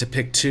outs. You get to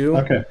pick 2.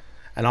 Okay.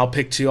 And I'll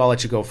pick 2. I'll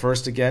let you go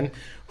first again.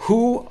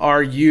 Who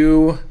are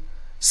you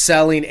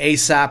selling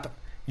ASAP?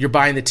 You're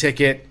buying the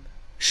ticket,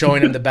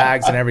 showing him the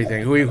bags and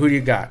everything. Who do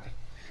you got?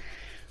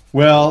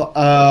 Well,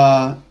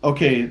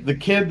 okay, the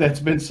kid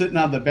that's been sitting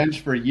on the bench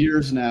for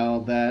years now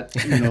that,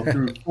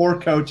 through 4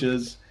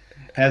 coaches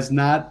has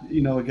not,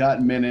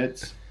 gotten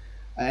minutes.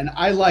 And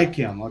I like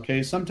him,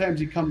 okay? Sometimes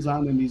he comes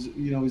on and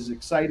he's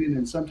exciting,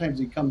 and sometimes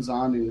he comes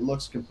on and he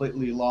looks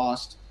completely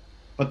lost.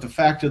 But the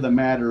fact of the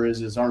matter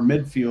is our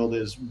midfield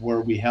is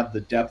where we have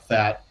the depth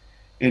at.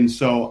 And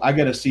so I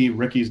got to see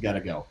Ricky's got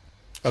to go.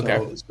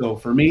 Okay. So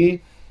for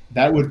me,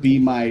 that would be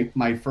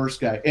my first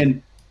guy.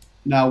 And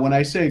now, when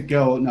I say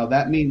go, now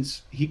that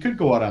means he could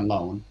go out on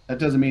loan. That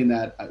doesn't mean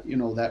that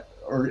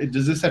or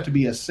does this have to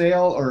be a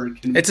sale or?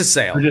 It's a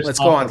sale. Let's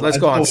go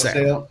on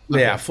sale.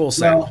 Okay. Yeah, full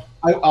sale.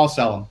 No, I'll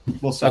sell him.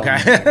 We'll sell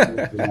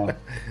him.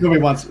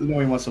 Nobody wants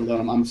to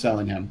loan him. I'm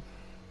selling him.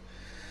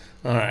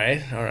 All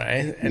right.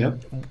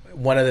 And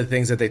one of the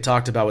things that they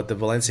talked about with the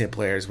Valencia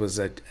players was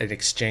an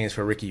exchange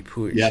for Ricky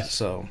Puig. Yes.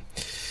 So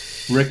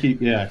Ricky,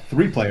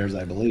 3 players,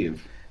 I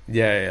believe.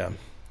 Yeah.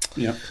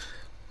 Yep.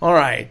 All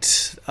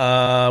right.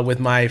 With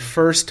my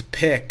first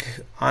pick,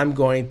 I'm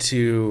going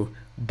to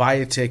buy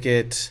a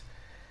ticket,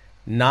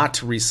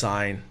 not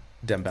re-sign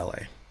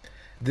Dembele.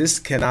 This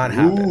cannot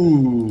happen.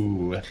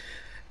 Ooh.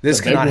 This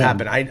cannot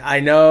happen. I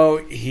know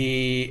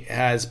he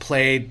has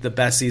played the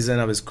best season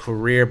of his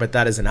career, but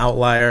that is an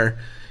outlier.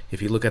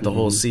 If you look at the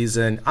whole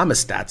season, I'm a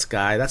stats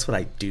guy. That's what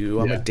I do.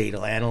 I'm a data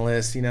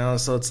analyst,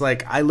 So it's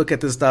like I look at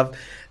this stuff.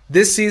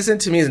 This season,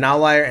 to me, is an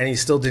outlier, and he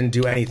still didn't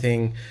do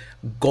anything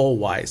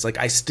goal-wise. Like,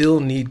 I still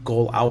need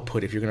goal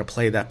output if you're going to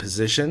play that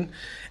position.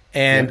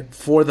 And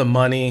for the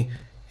money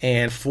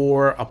and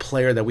for a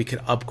player that we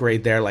could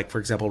upgrade there, like, for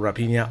example,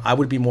 Raphinha, I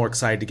would be more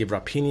excited to give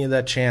Raphinha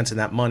that chance and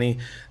that money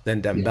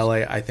than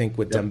Dembele. Yes. I think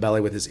with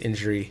Dembele, with his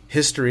injury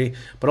history,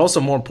 but also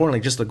more importantly,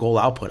 just the goal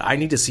output. I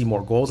need to see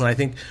more goals, and I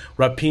think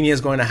Raphinha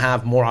is going to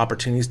have more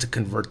opportunities to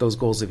convert those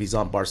goals if he's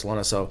on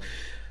Barcelona. So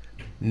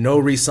no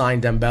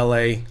re-sign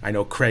Dembele. I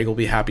know Craig will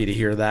be happy to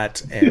hear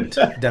that. And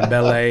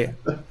Dembele,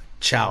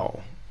 ciao.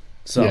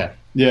 So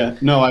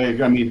no,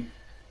 I mean,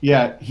 he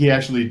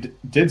actually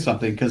did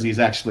something because he's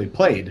actually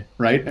played,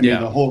 right? I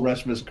mean, the whole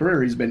rest of his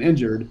career he's been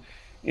injured,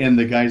 and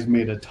the guy's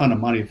made a ton of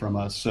money from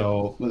us.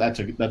 So that's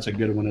a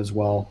good one as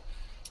well.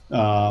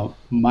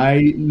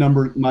 My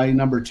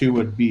number 2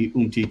 would be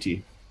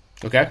Umtiti.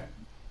 Okay.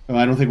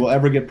 I don't think we'll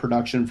ever get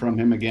production from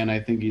him again. I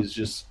think he's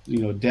just,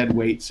 dead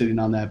weight sitting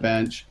on that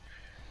bench.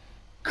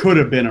 Could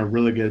have been a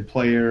really good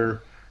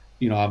player.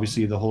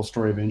 Obviously the whole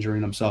story of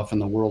injuring himself in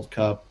the World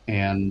Cup,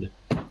 and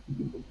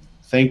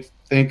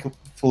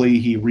thankfully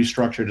he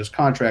restructured his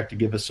contract to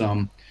give us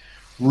some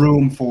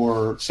room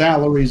for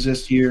salaries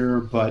this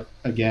year. But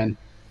again,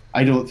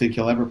 I don't think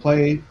he'll ever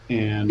play,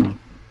 and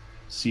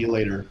see you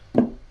later.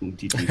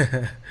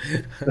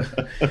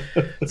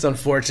 It's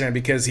unfortunate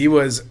because he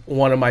was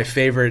one of my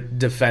favorite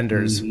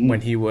defenders when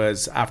he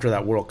was after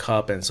that World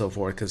Cup and so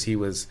forth, because he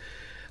was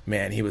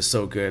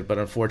so good. But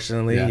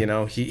unfortunately,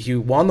 he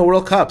won the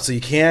World Cup, so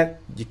you can't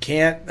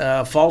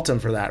fault him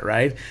for that,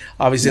 right?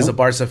 Obviously, as a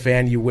Barca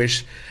fan, you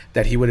wish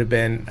that he would have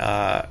been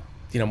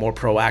more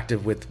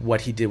proactive with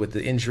what he did with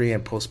the injury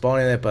and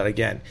postponing it. But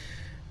again,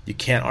 you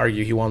can't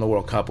argue he won the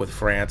World Cup with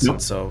France, and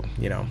so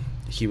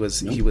he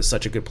was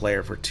such a good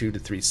player for 2 to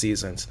 3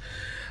 seasons.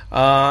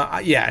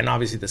 And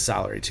obviously the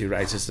salary too,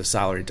 right? It's just a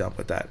salary dump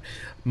with that.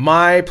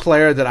 My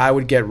player that I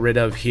would get rid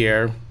of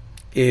here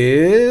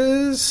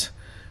is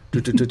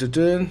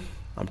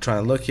I'm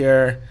trying to look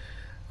here.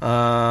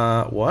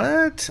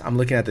 What? I'm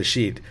looking at the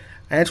sheet.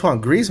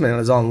 Antoine Griezmann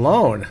is on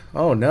loan.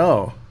 Oh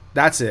no.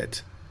 That's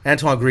it.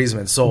 Antoine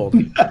Griezmann sold.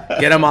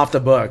 Get him off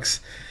the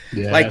books.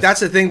 Yes. Like, that's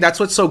the thing.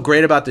 That's what's so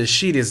great about this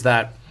sheet is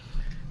that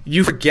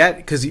you forget,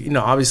 because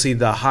obviously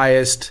the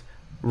highest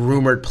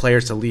rumored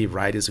players to leave,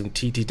 right, is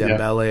Umtiti,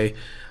 Dembele,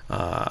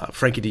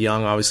 Frankie De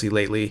Jong, obviously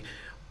lately.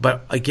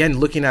 But again,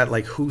 looking at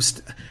like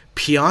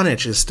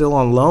Pjanic is still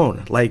on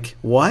loan. Like,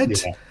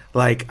 what? Yeah.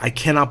 Like, I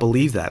cannot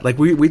believe that. Like,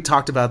 we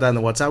talked about that in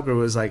the WhatsApp group.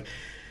 It was like,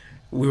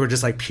 we were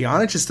just like,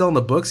 Pjanic is still in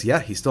the books. Yeah,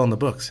 he's still in the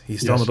books. He's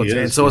still in the books,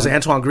 and so is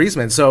Antoine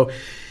Griezmann. So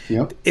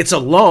it's a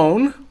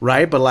loan,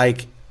 right? But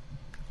like,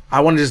 I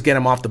want to just get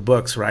him off the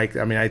books, right?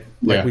 I mean,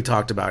 we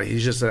talked about it.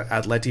 He's just an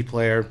Atleti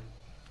player.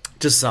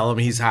 Just sell him.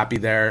 He's happy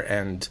there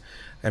and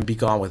be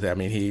gone with it. I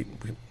mean,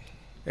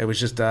 it was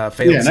just a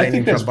failed signing. And I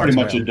think that's pretty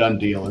much a done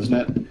deal, isn't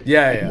it?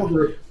 Yeah.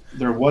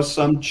 There was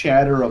some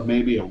chatter of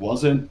maybe it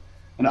wasn't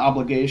an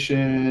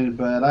obligation,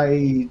 but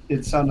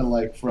it sounded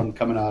like from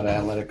coming out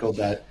of Atletico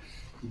that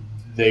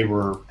they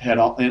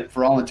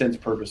for all intents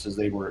and purposes,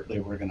 they were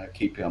going to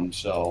keep him.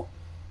 So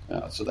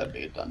that'd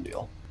be a done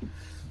deal.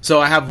 So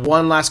I have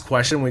one last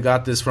question. We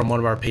got this from one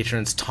of our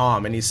patrons,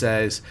 Tom, and he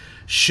says,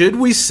 should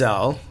we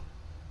sell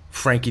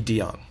Frankie De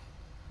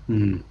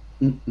Jong?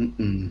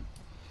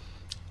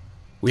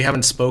 We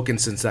haven't spoken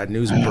since that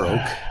news broke.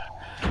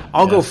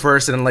 I'll go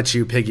first and let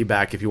you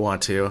piggyback if you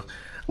want to.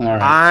 All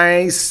right.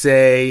 I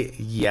say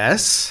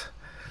yes,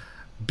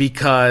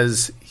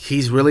 because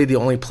he's really the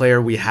only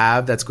player we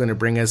have that's going to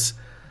bring us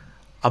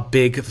a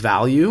big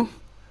value.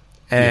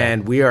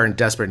 And we are in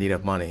desperate need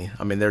of money.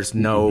 I mean, there's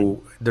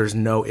no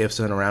ifs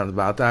and around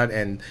about that.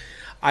 And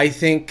I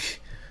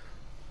think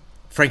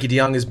Frankie De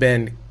Jong has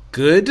been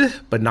good,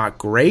 but not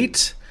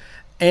great.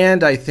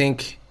 And I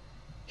think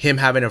him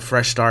having a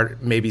fresh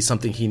start may be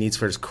something he needs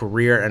for his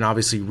career. And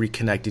obviously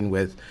reconnecting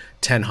with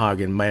Ten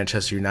Hag and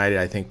Manchester United,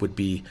 I think, would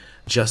be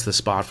just the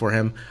spot for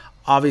him.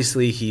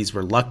 Obviously, he's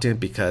reluctant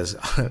because...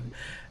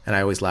 and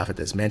I always laugh at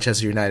this.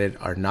 Manchester United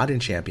are not in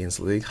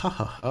Champions League. Ha,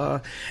 ha, ha.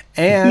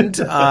 And,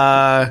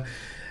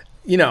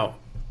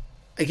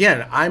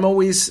 again,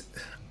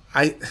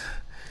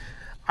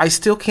 I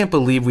still can't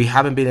believe we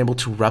haven't been able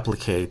to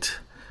replicate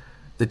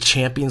the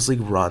Champions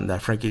League run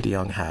that Frankie De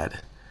Jong had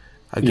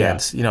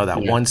against,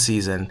 one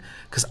season.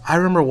 Because I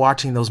remember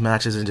watching those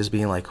matches and just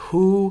being like,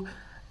 who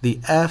the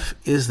F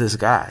is this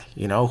guy?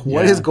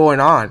 What is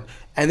going on?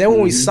 And then when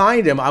we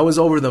signed him, I was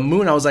over the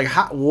moon. I was like,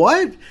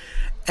 what?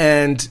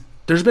 And...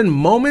 there's been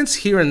moments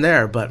here and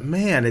there, but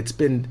man, it's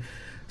been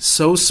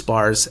so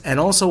sparse. And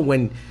also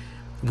when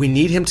we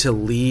need him to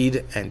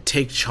lead and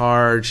take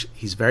charge,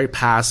 he's very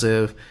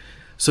passive.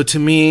 So to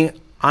me,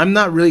 I'm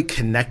not really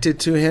connected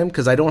to him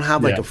because I don't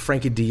have like a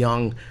Frankie De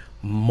Jong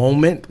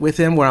moment with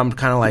him where I'm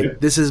kind of like,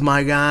 this is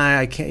my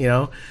guy. I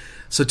can't,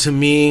 So to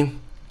me,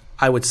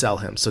 I would sell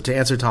him. So to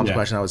answer Tom's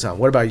question, I would sell him.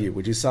 What about you?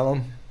 Would you sell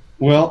him?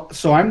 Well,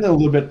 so I'm a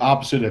little bit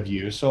opposite of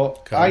you.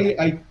 So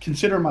I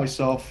consider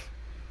myself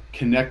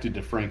connected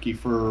to Frankie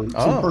for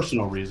some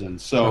personal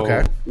reasons.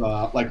 So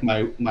like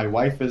my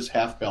wife is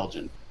half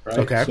Belgian, right?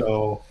 Okay.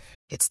 So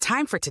it's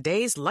time for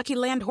today's Lucky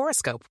Land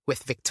horoscope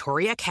with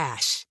Victoria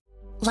Cash.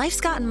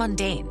 Life's gotten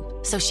mundane,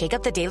 so shake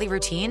up the daily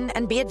routine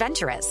and be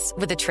adventurous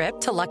with a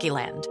trip to Lucky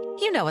Land.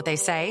 You know what they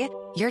say,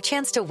 your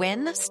chance to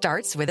win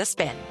starts with a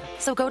spin.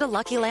 So go to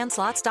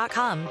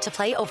LuckyLandSlots.com to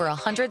play over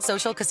 100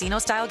 social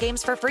casino-style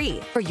games for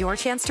free for your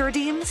chance to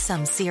redeem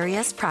some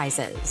serious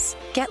prizes.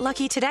 Get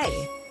lucky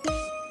today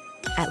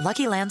at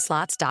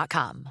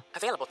LuckyLandSlots.com.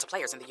 Available to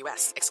players in the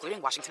U.S., excluding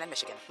Washington and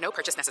Michigan. No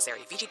purchase necessary.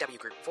 VGW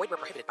Group. Void where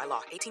prohibited by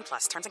law.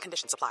 18+. Terms and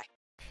conditions apply.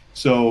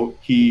 So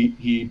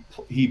he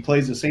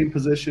plays the same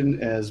position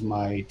as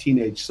my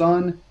teenage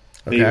son.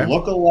 They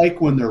look alike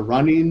when they're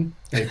running.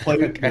 They play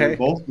they're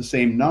both the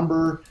same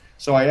number.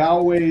 So I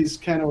always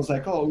kind of was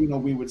like,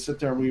 we would sit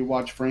there and we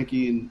watch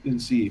Frankie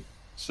and see.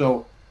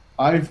 So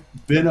I've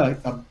been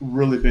a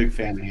really big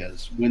fan of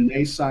his. When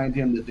they signed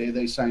him, the day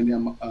they signed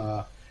him,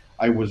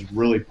 I was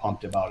really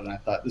pumped about it. And I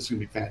thought this is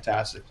going to be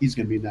fantastic. He's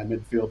going to be in that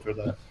midfield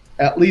for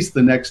at least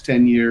the next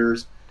 10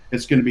 years.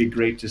 It's going to be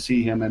great to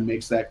see him and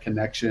makes that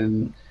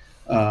connection,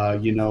 to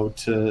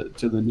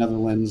the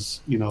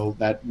Netherlands,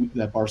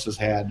 that Barca's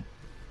had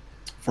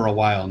for a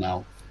while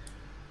now.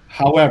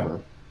 However,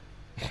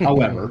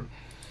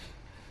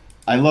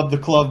 I love the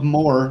club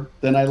more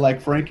than I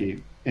like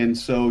Frankie. And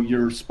so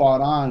you're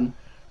spot on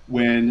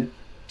when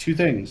two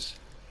things.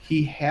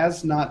 He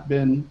has not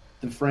been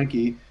the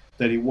Frankie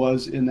that he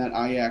was in that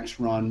Ajax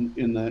run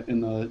in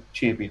the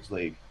Champions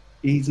League.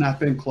 He's not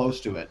been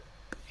close to it.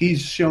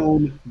 He's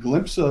shown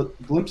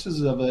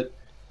glimpses of it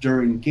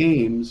during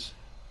games,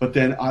 but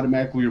then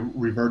automatically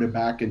reverted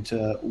back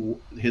into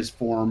his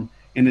form.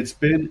 And it's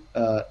been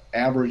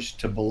average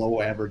to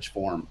below average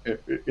form.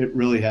 It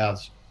really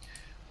has.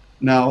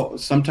 Now,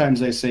 sometimes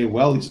they say,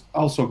 well, he's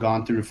also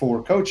gone through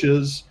 4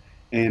 coaches,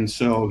 and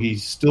so he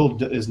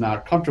still is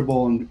not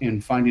comfortable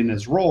in finding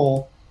his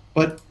role.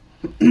 But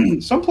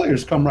some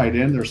players come right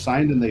in, they're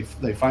signed, and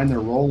they find their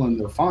role, and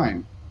they're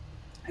fine.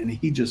 And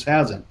he just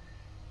hasn't.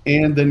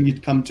 And then you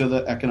come to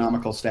the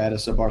economical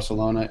status of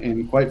Barcelona,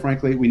 and quite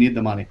frankly, we need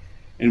the money.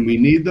 And we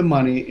need the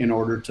money in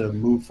order to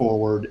move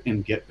forward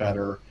and get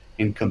better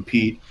and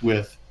compete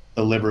with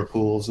the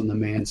Liverpools and the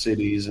Man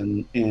Cities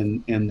and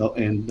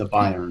the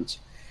Bayerns.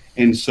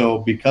 And so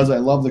because I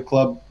love the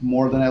club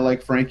more than I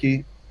like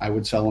Frankie, I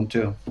would sell him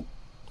too.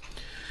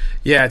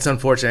 Yeah, it's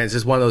unfortunate. It's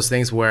just one of those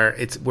things where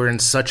we're in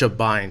such a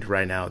bind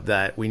right now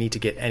that we need to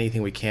get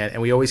anything we can.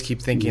 And we always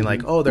keep thinking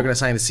like, oh, they're going to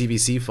sign the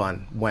CVC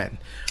fund. When?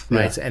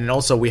 Right. Yeah. And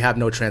also we have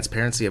no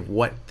transparency of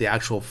what the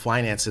actual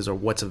finances or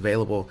what's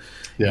available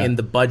in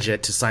the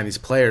budget to sign these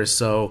players.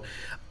 So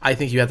I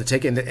think you have to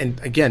take it. And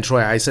again,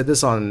 Troy, I said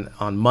this on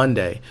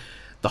Monday.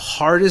 The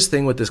hardest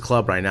thing with this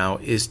club right now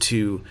is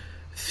to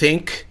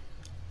think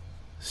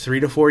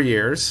 3 to 4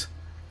 years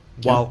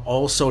while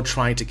also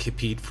trying to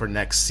compete for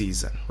next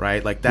season,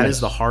 right? Like that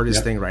is the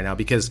hardest thing right now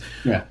because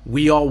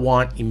we all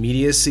want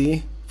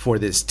immediacy for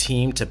this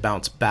team to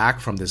bounce back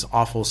from this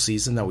awful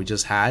season that we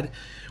just had.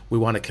 We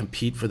want to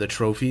compete for the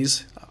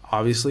trophies,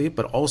 obviously,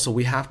 but also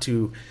we have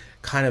to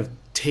kind of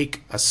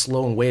take a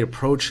slow and wait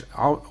approach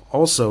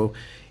also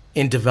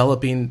in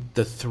developing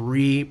the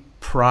 3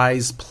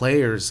 prize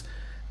players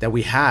that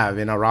we have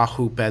in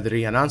Araujo,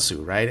 Pedri, and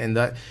Ansu, right? And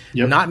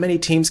not many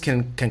teams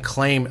can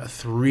claim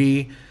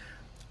 3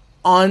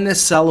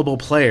 unsellable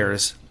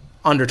players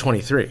under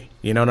 23.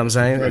 You know what I'm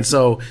saying? Right. And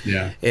so,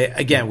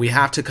 again, we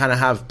have to kind of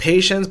have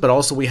patience, but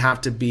also we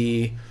have to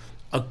be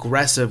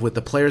aggressive with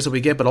the players that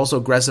we get, but also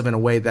aggressive in a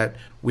way that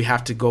we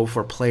have to go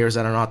for players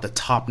that are not the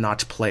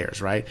top-notch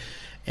players, right?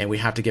 And we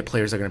have to get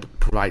players that are going to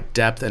provide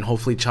depth, and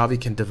hopefully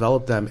Xavi can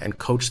develop them and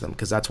coach them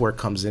because that's where it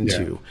comes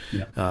into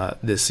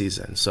this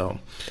season. So,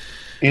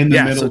 in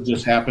the middle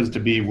just happens to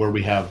be where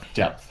we have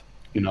depth.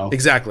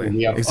 Exactly.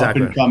 We have up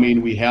and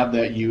coming. We have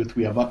that youth.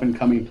 We have up and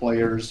coming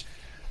players.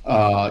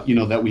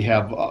 That we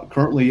have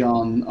currently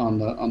on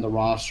the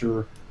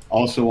roster,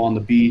 also on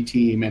the B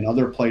team, and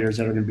other players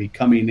that are going to be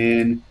coming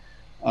in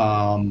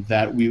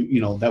that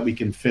we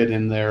can fit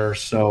in there.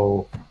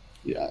 So,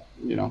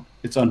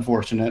 it's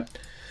unfortunate.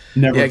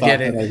 Never thought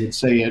that I would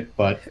say it,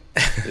 but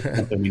it's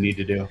something we need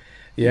to do.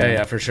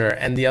 Yeah, for sure.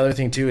 And the other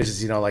thing too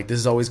is this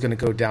is always going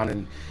to go down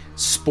in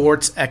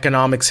sports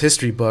economics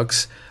history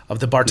books of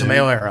the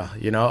Bartomeu era,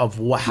 of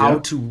how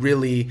to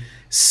really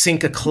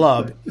sink a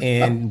club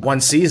in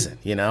one season,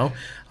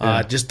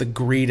 just the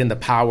greed and the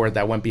power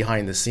that went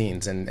behind the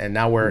scenes. And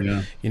now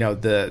we're,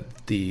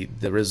 the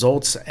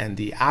results and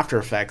the after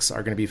effects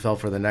are going to be felt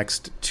for the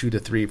next 2 to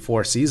 3,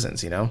 4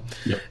 seasons,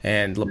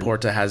 And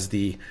Laporta has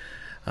the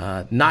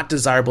not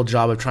desirable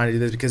job of trying to do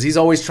this because he's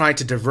always trying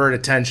to divert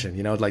attention.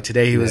 Like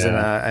today he was in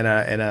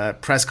a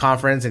press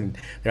conference and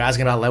they're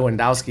asking about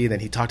Lewandowski.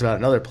 Then he talked about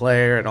another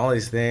player and all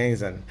these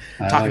things and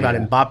talking about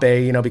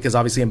Mbappe. Because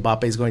obviously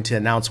Mbappe is going to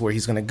announce where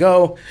he's going to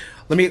go.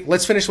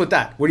 Let's finish with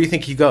that. Where do you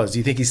think he goes? Do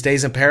you think he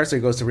stays in Paris or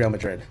he goes to Real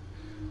Madrid?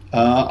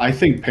 I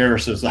think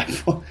Paris is like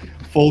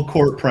full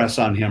court press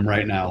on him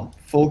right now.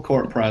 Full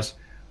court press.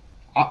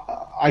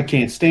 I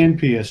can't stand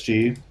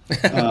PSG.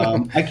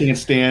 I can't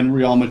stand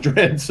Real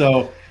Madrid.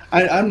 So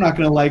I'm not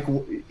going to like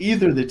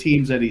either of the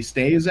teams that he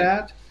stays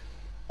at.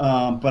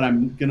 But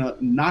I'm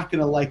not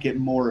gonna like it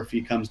more if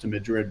he comes to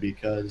Madrid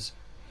because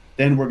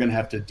then we're gonna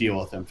have to deal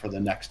with him for the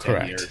next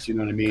 10 years. You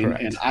know what I mean?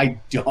 Correct. And I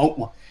don't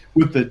want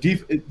with the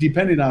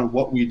depending on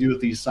what we do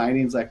with these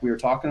signings, like we were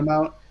talking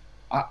about.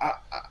 I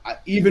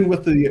even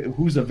with the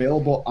who's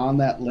available on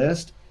that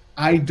list,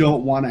 I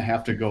don't want to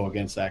have to go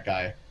against that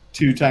guy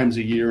 2 times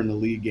a year in the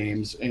league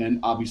games, and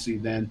obviously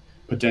then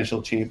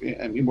potential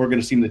champion. I mean, we're going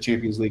to see him in the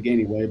Champions League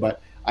anyway,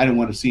 but I don't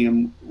want to see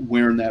him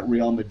wearing that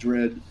Real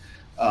Madrid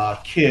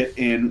kit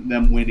and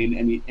them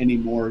winning any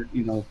more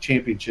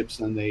championships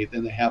than they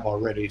have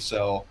already.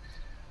 So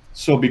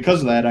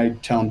because of that, I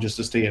tell him just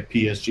to stay at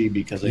PSG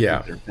because I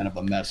think they're kind of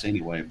a mess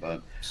anyway.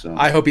 But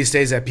I hope he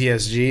stays at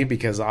PSG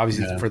because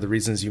obviously for the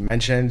reasons you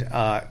mentioned.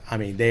 I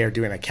mean, they are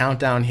doing a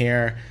countdown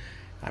here.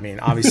 I mean,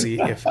 obviously,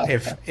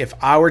 if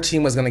our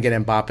team was going to get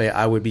Mbappe,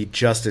 I would be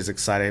just as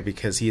excited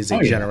because he is a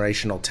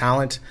generational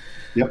talent.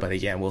 Yep. But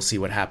again, we'll see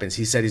what happens.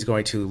 He said he's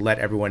going to let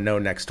everyone know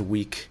next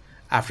week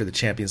after the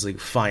Champions League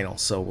final,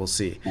 so we'll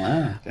see.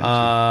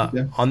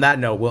 On that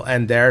note, we'll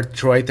end there.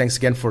 Troy, thanks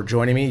again for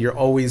joining me. You're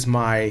always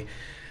my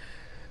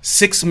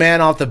sixth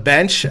man off the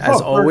bench,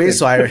 as always,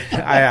 so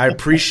I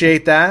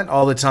appreciate that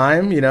all the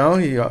time. You know,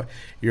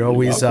 you're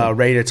always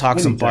ready to talk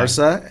some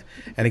Barca.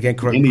 And again,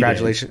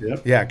 congratulations.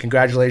 Yep. Yeah,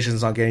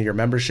 congratulations on getting your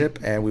membership,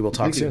 and we will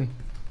talk soon.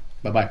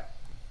 Bye-bye.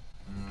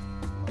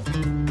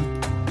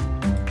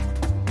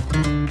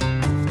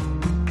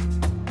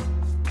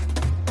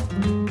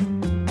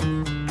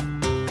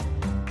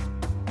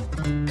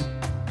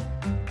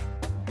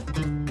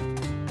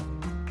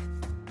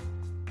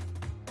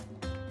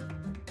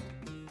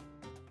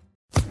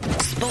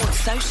 Sports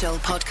Social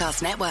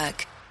Podcast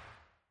Network.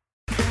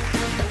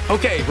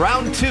 Okay,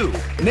 round 2.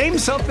 Name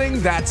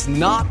something that's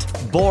not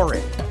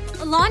boring.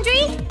 A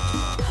laundry?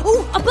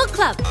 Ooh, a book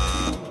club.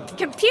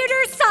 Computer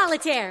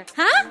solitaire,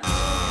 huh?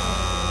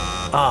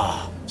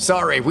 Ah,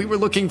 sorry, we were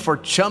looking for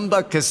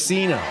Chumba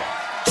Casino.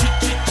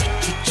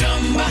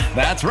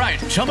 That's right,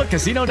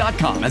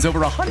 ChumbaCasino.com has over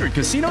 100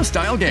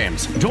 casino-style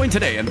games. Join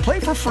today and play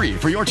for free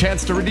for your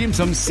chance to redeem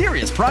some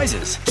serious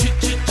prizes.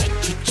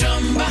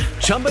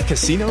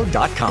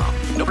 ChumbaCasino.com.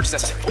 No purchase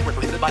necessary. Void where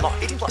prohibited by law.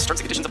 18+ terms and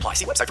conditions apply.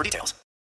 See website for details.